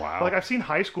 Wow. Like, I've seen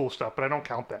high school stuff, but I don't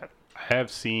count that. I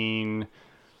have seen.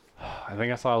 I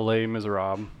think I saw Les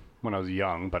Miserables when I was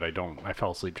young, but I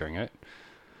fell asleep during it.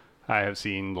 I have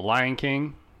seen The Lion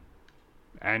King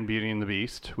and Beauty and the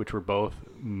Beast, which were both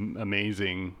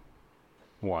amazing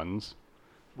ones.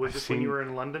 Was I've this when you seen- were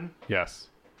in London? Yes.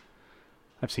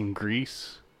 I've seen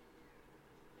Grease.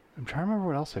 I'm trying to remember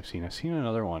what else I've seen. I've seen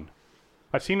another one.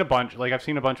 I've seen a bunch. Like, I've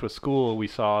seen a bunch with school. We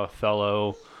saw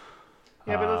Othello.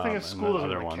 Yeah, but the thing is, and school then doesn't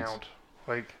other really ones. count.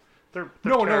 Like, they're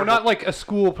No, terrible. not like a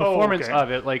school performance okay.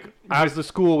 of it. Like, as the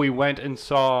school, we went and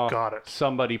saw Got it.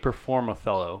 somebody perform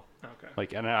Othello. Okay.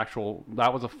 Like, an actual.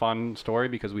 That was a fun story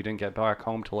because we didn't get back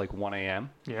home till like 1 a.m.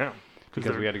 Yeah.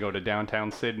 because we had to go to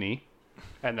downtown Sydney.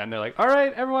 And then they're like, all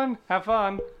right, everyone, have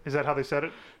fun. Is that how they said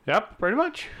it? Yep, pretty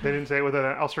much. They didn't say it with an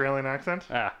Australian accent?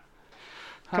 Ah.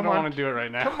 I Come don't on. want to do it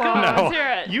right now. Come on. No. Let's hear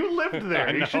it. You lived there.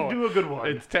 I You should know. do a good one.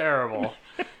 It's terrible.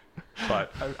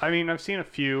 But, I mean, I've seen a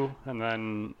few, and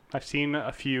then I've seen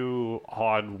a few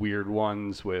odd, weird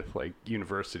ones with, like,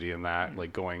 university and that,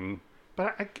 like, going...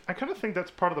 But I kind of think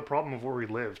that's part of the problem of where we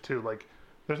live, too. Like,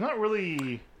 there's not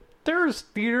really... There's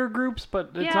theater groups,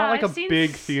 but it's Yeah, not like I've a seen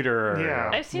big s- theater area. Yeah.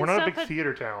 I've seen We're not a stuff big at-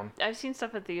 theater town. I've seen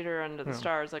stuff at Theater Under the Yeah.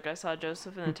 Stars. Like I saw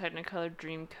Joseph in the Technicolor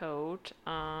Dreamcoat,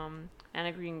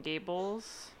 Anna Green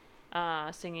Gables,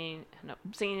 singing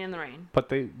in the rain. But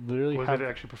they literally Was have... it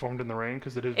actually performed in the rain?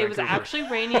 Because it is It was Vancouver. actually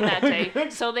raining that day,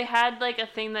 so they had like a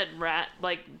thing that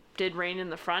did rain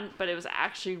in the front, but it was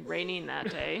actually raining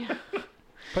that day.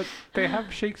 But they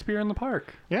have Shakespeare in the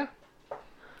Park. Yeah.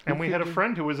 And we had a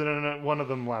friend who was in one of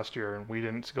them last year, and we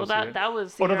didn't go Well, see that it. that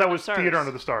was Oh, no, Theater that Under was the Stars. Theater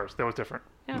Under the Stars. That was different.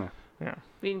 Yeah. Yeah.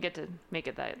 We didn't get to make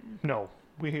it that. No,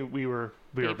 we were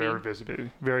Baby. very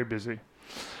busy, very busy.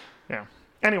 Yeah.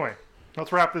 Anyway,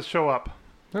 let's wrap this show up.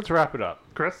 Let's wrap it up.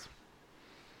 Chris,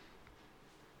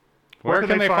 Where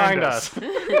can they find us?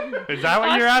 Is that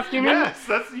what you're asking me? Yes,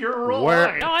 that's your role Where-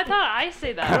 line. No, I thought I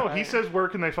say that. No, he says where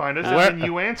can they find us, Where- and then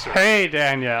you answer. Hey,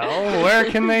 Danielle, where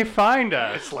can they find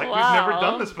us? It's like we've never Wow.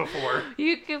 done this before.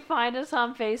 You can find us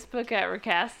on Facebook at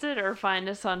Recasted or find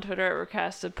us on Twitter at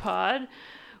RecastedPod.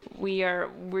 We're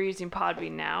using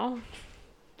Podbean now.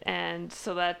 And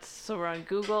so we're on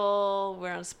Google,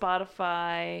 we're on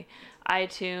Spotify,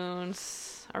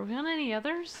 iTunes. Are we on any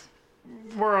others?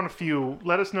 We're on a few.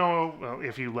 Let us know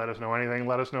if you let us know anything.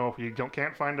 Let us know if you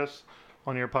can't find us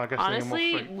on your podcast.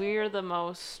 Honestly, thing, and we're the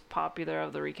most popular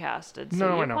of the Recasted. So No,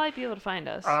 I you'll know. probably be able to find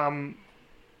us.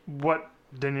 what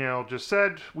Danielle just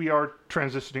said, we are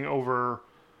transitioning over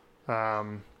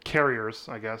carriers,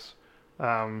 I guess.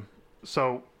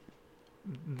 So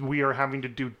we are having to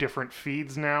do different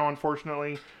feeds now,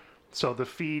 unfortunately. So the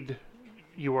feed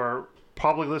you are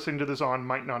probably listening to this on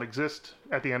might not exist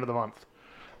at the end of the month.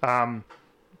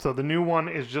 So the new one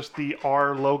is just the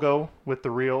R logo with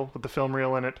the film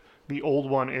reel in it. The old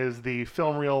one is the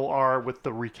film reel R with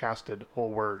the recasted whole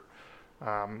word.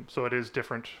 So it is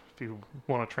different. If you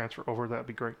want to transfer over, that'd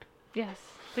be great. yes,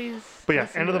 please. But yeah,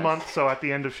 listen end of to the us. month. So at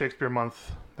the end of Shakespeare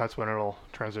month, that's when it'll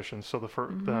transition. So the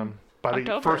first by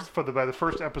the October. by the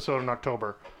first episode in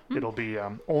October, it'll be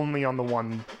only on the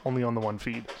one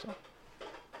feed. So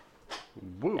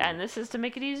Woo. And this is to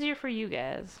make it easier for you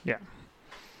guys. yeah.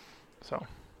 So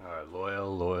Our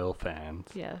loyal fans.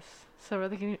 Yes. So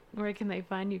where can they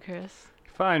find you, Chris?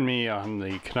 Find me on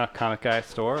the Canuck Comic Guy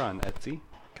store on Etsy.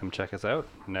 Come check us out.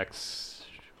 Next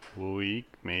week,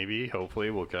 maybe, hopefully,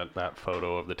 we'll get that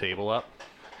photo of the table up.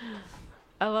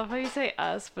 I love how you say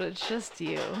us, but it's just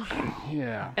you.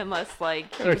 Yeah. Unless,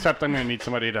 like... Except I'm going to need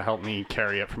somebody to help me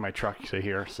carry it from my truck to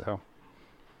here, so.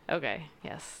 Okay,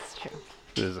 yes, it's true.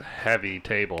 This is a heavy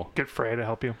table. Get Freya to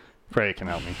help you. Freya can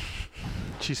help me.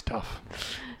 She's tough.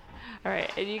 All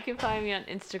right, and you can find me on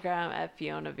Instagram at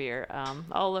Fiona Veer,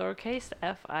 all lowercase,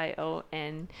 FIONAVEER.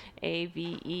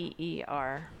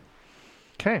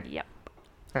 Okay. Yep.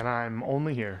 And I'm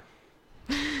only here.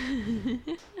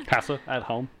 Hassa at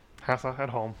home. Hassa at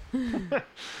home.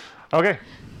 Okay.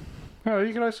 Oh,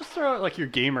 you can always just throw out like your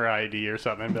gamer ID or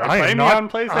something. Like, I play am me not on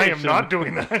PlayStation. I am not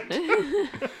doing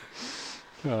that.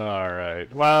 All right.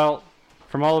 Well,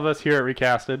 from all of us here at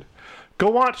Recasted, Go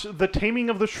watch The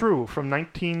Taming of the Shrew from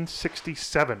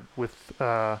 1967 with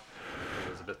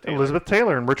Elizabeth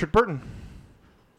Taylor and Richard Burton.